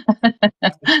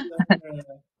 see you later.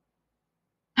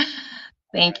 All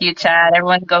Thank right. you, Chad.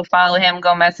 Everyone go follow him,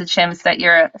 go message him, set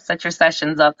your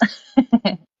sessions up.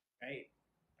 Right.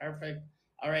 Perfect.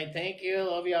 All right. Thank you.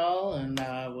 Love y'all, and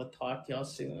we'll talk to y'all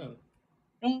soon.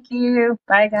 Thank you.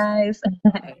 Bye, guys.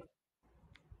 Bye.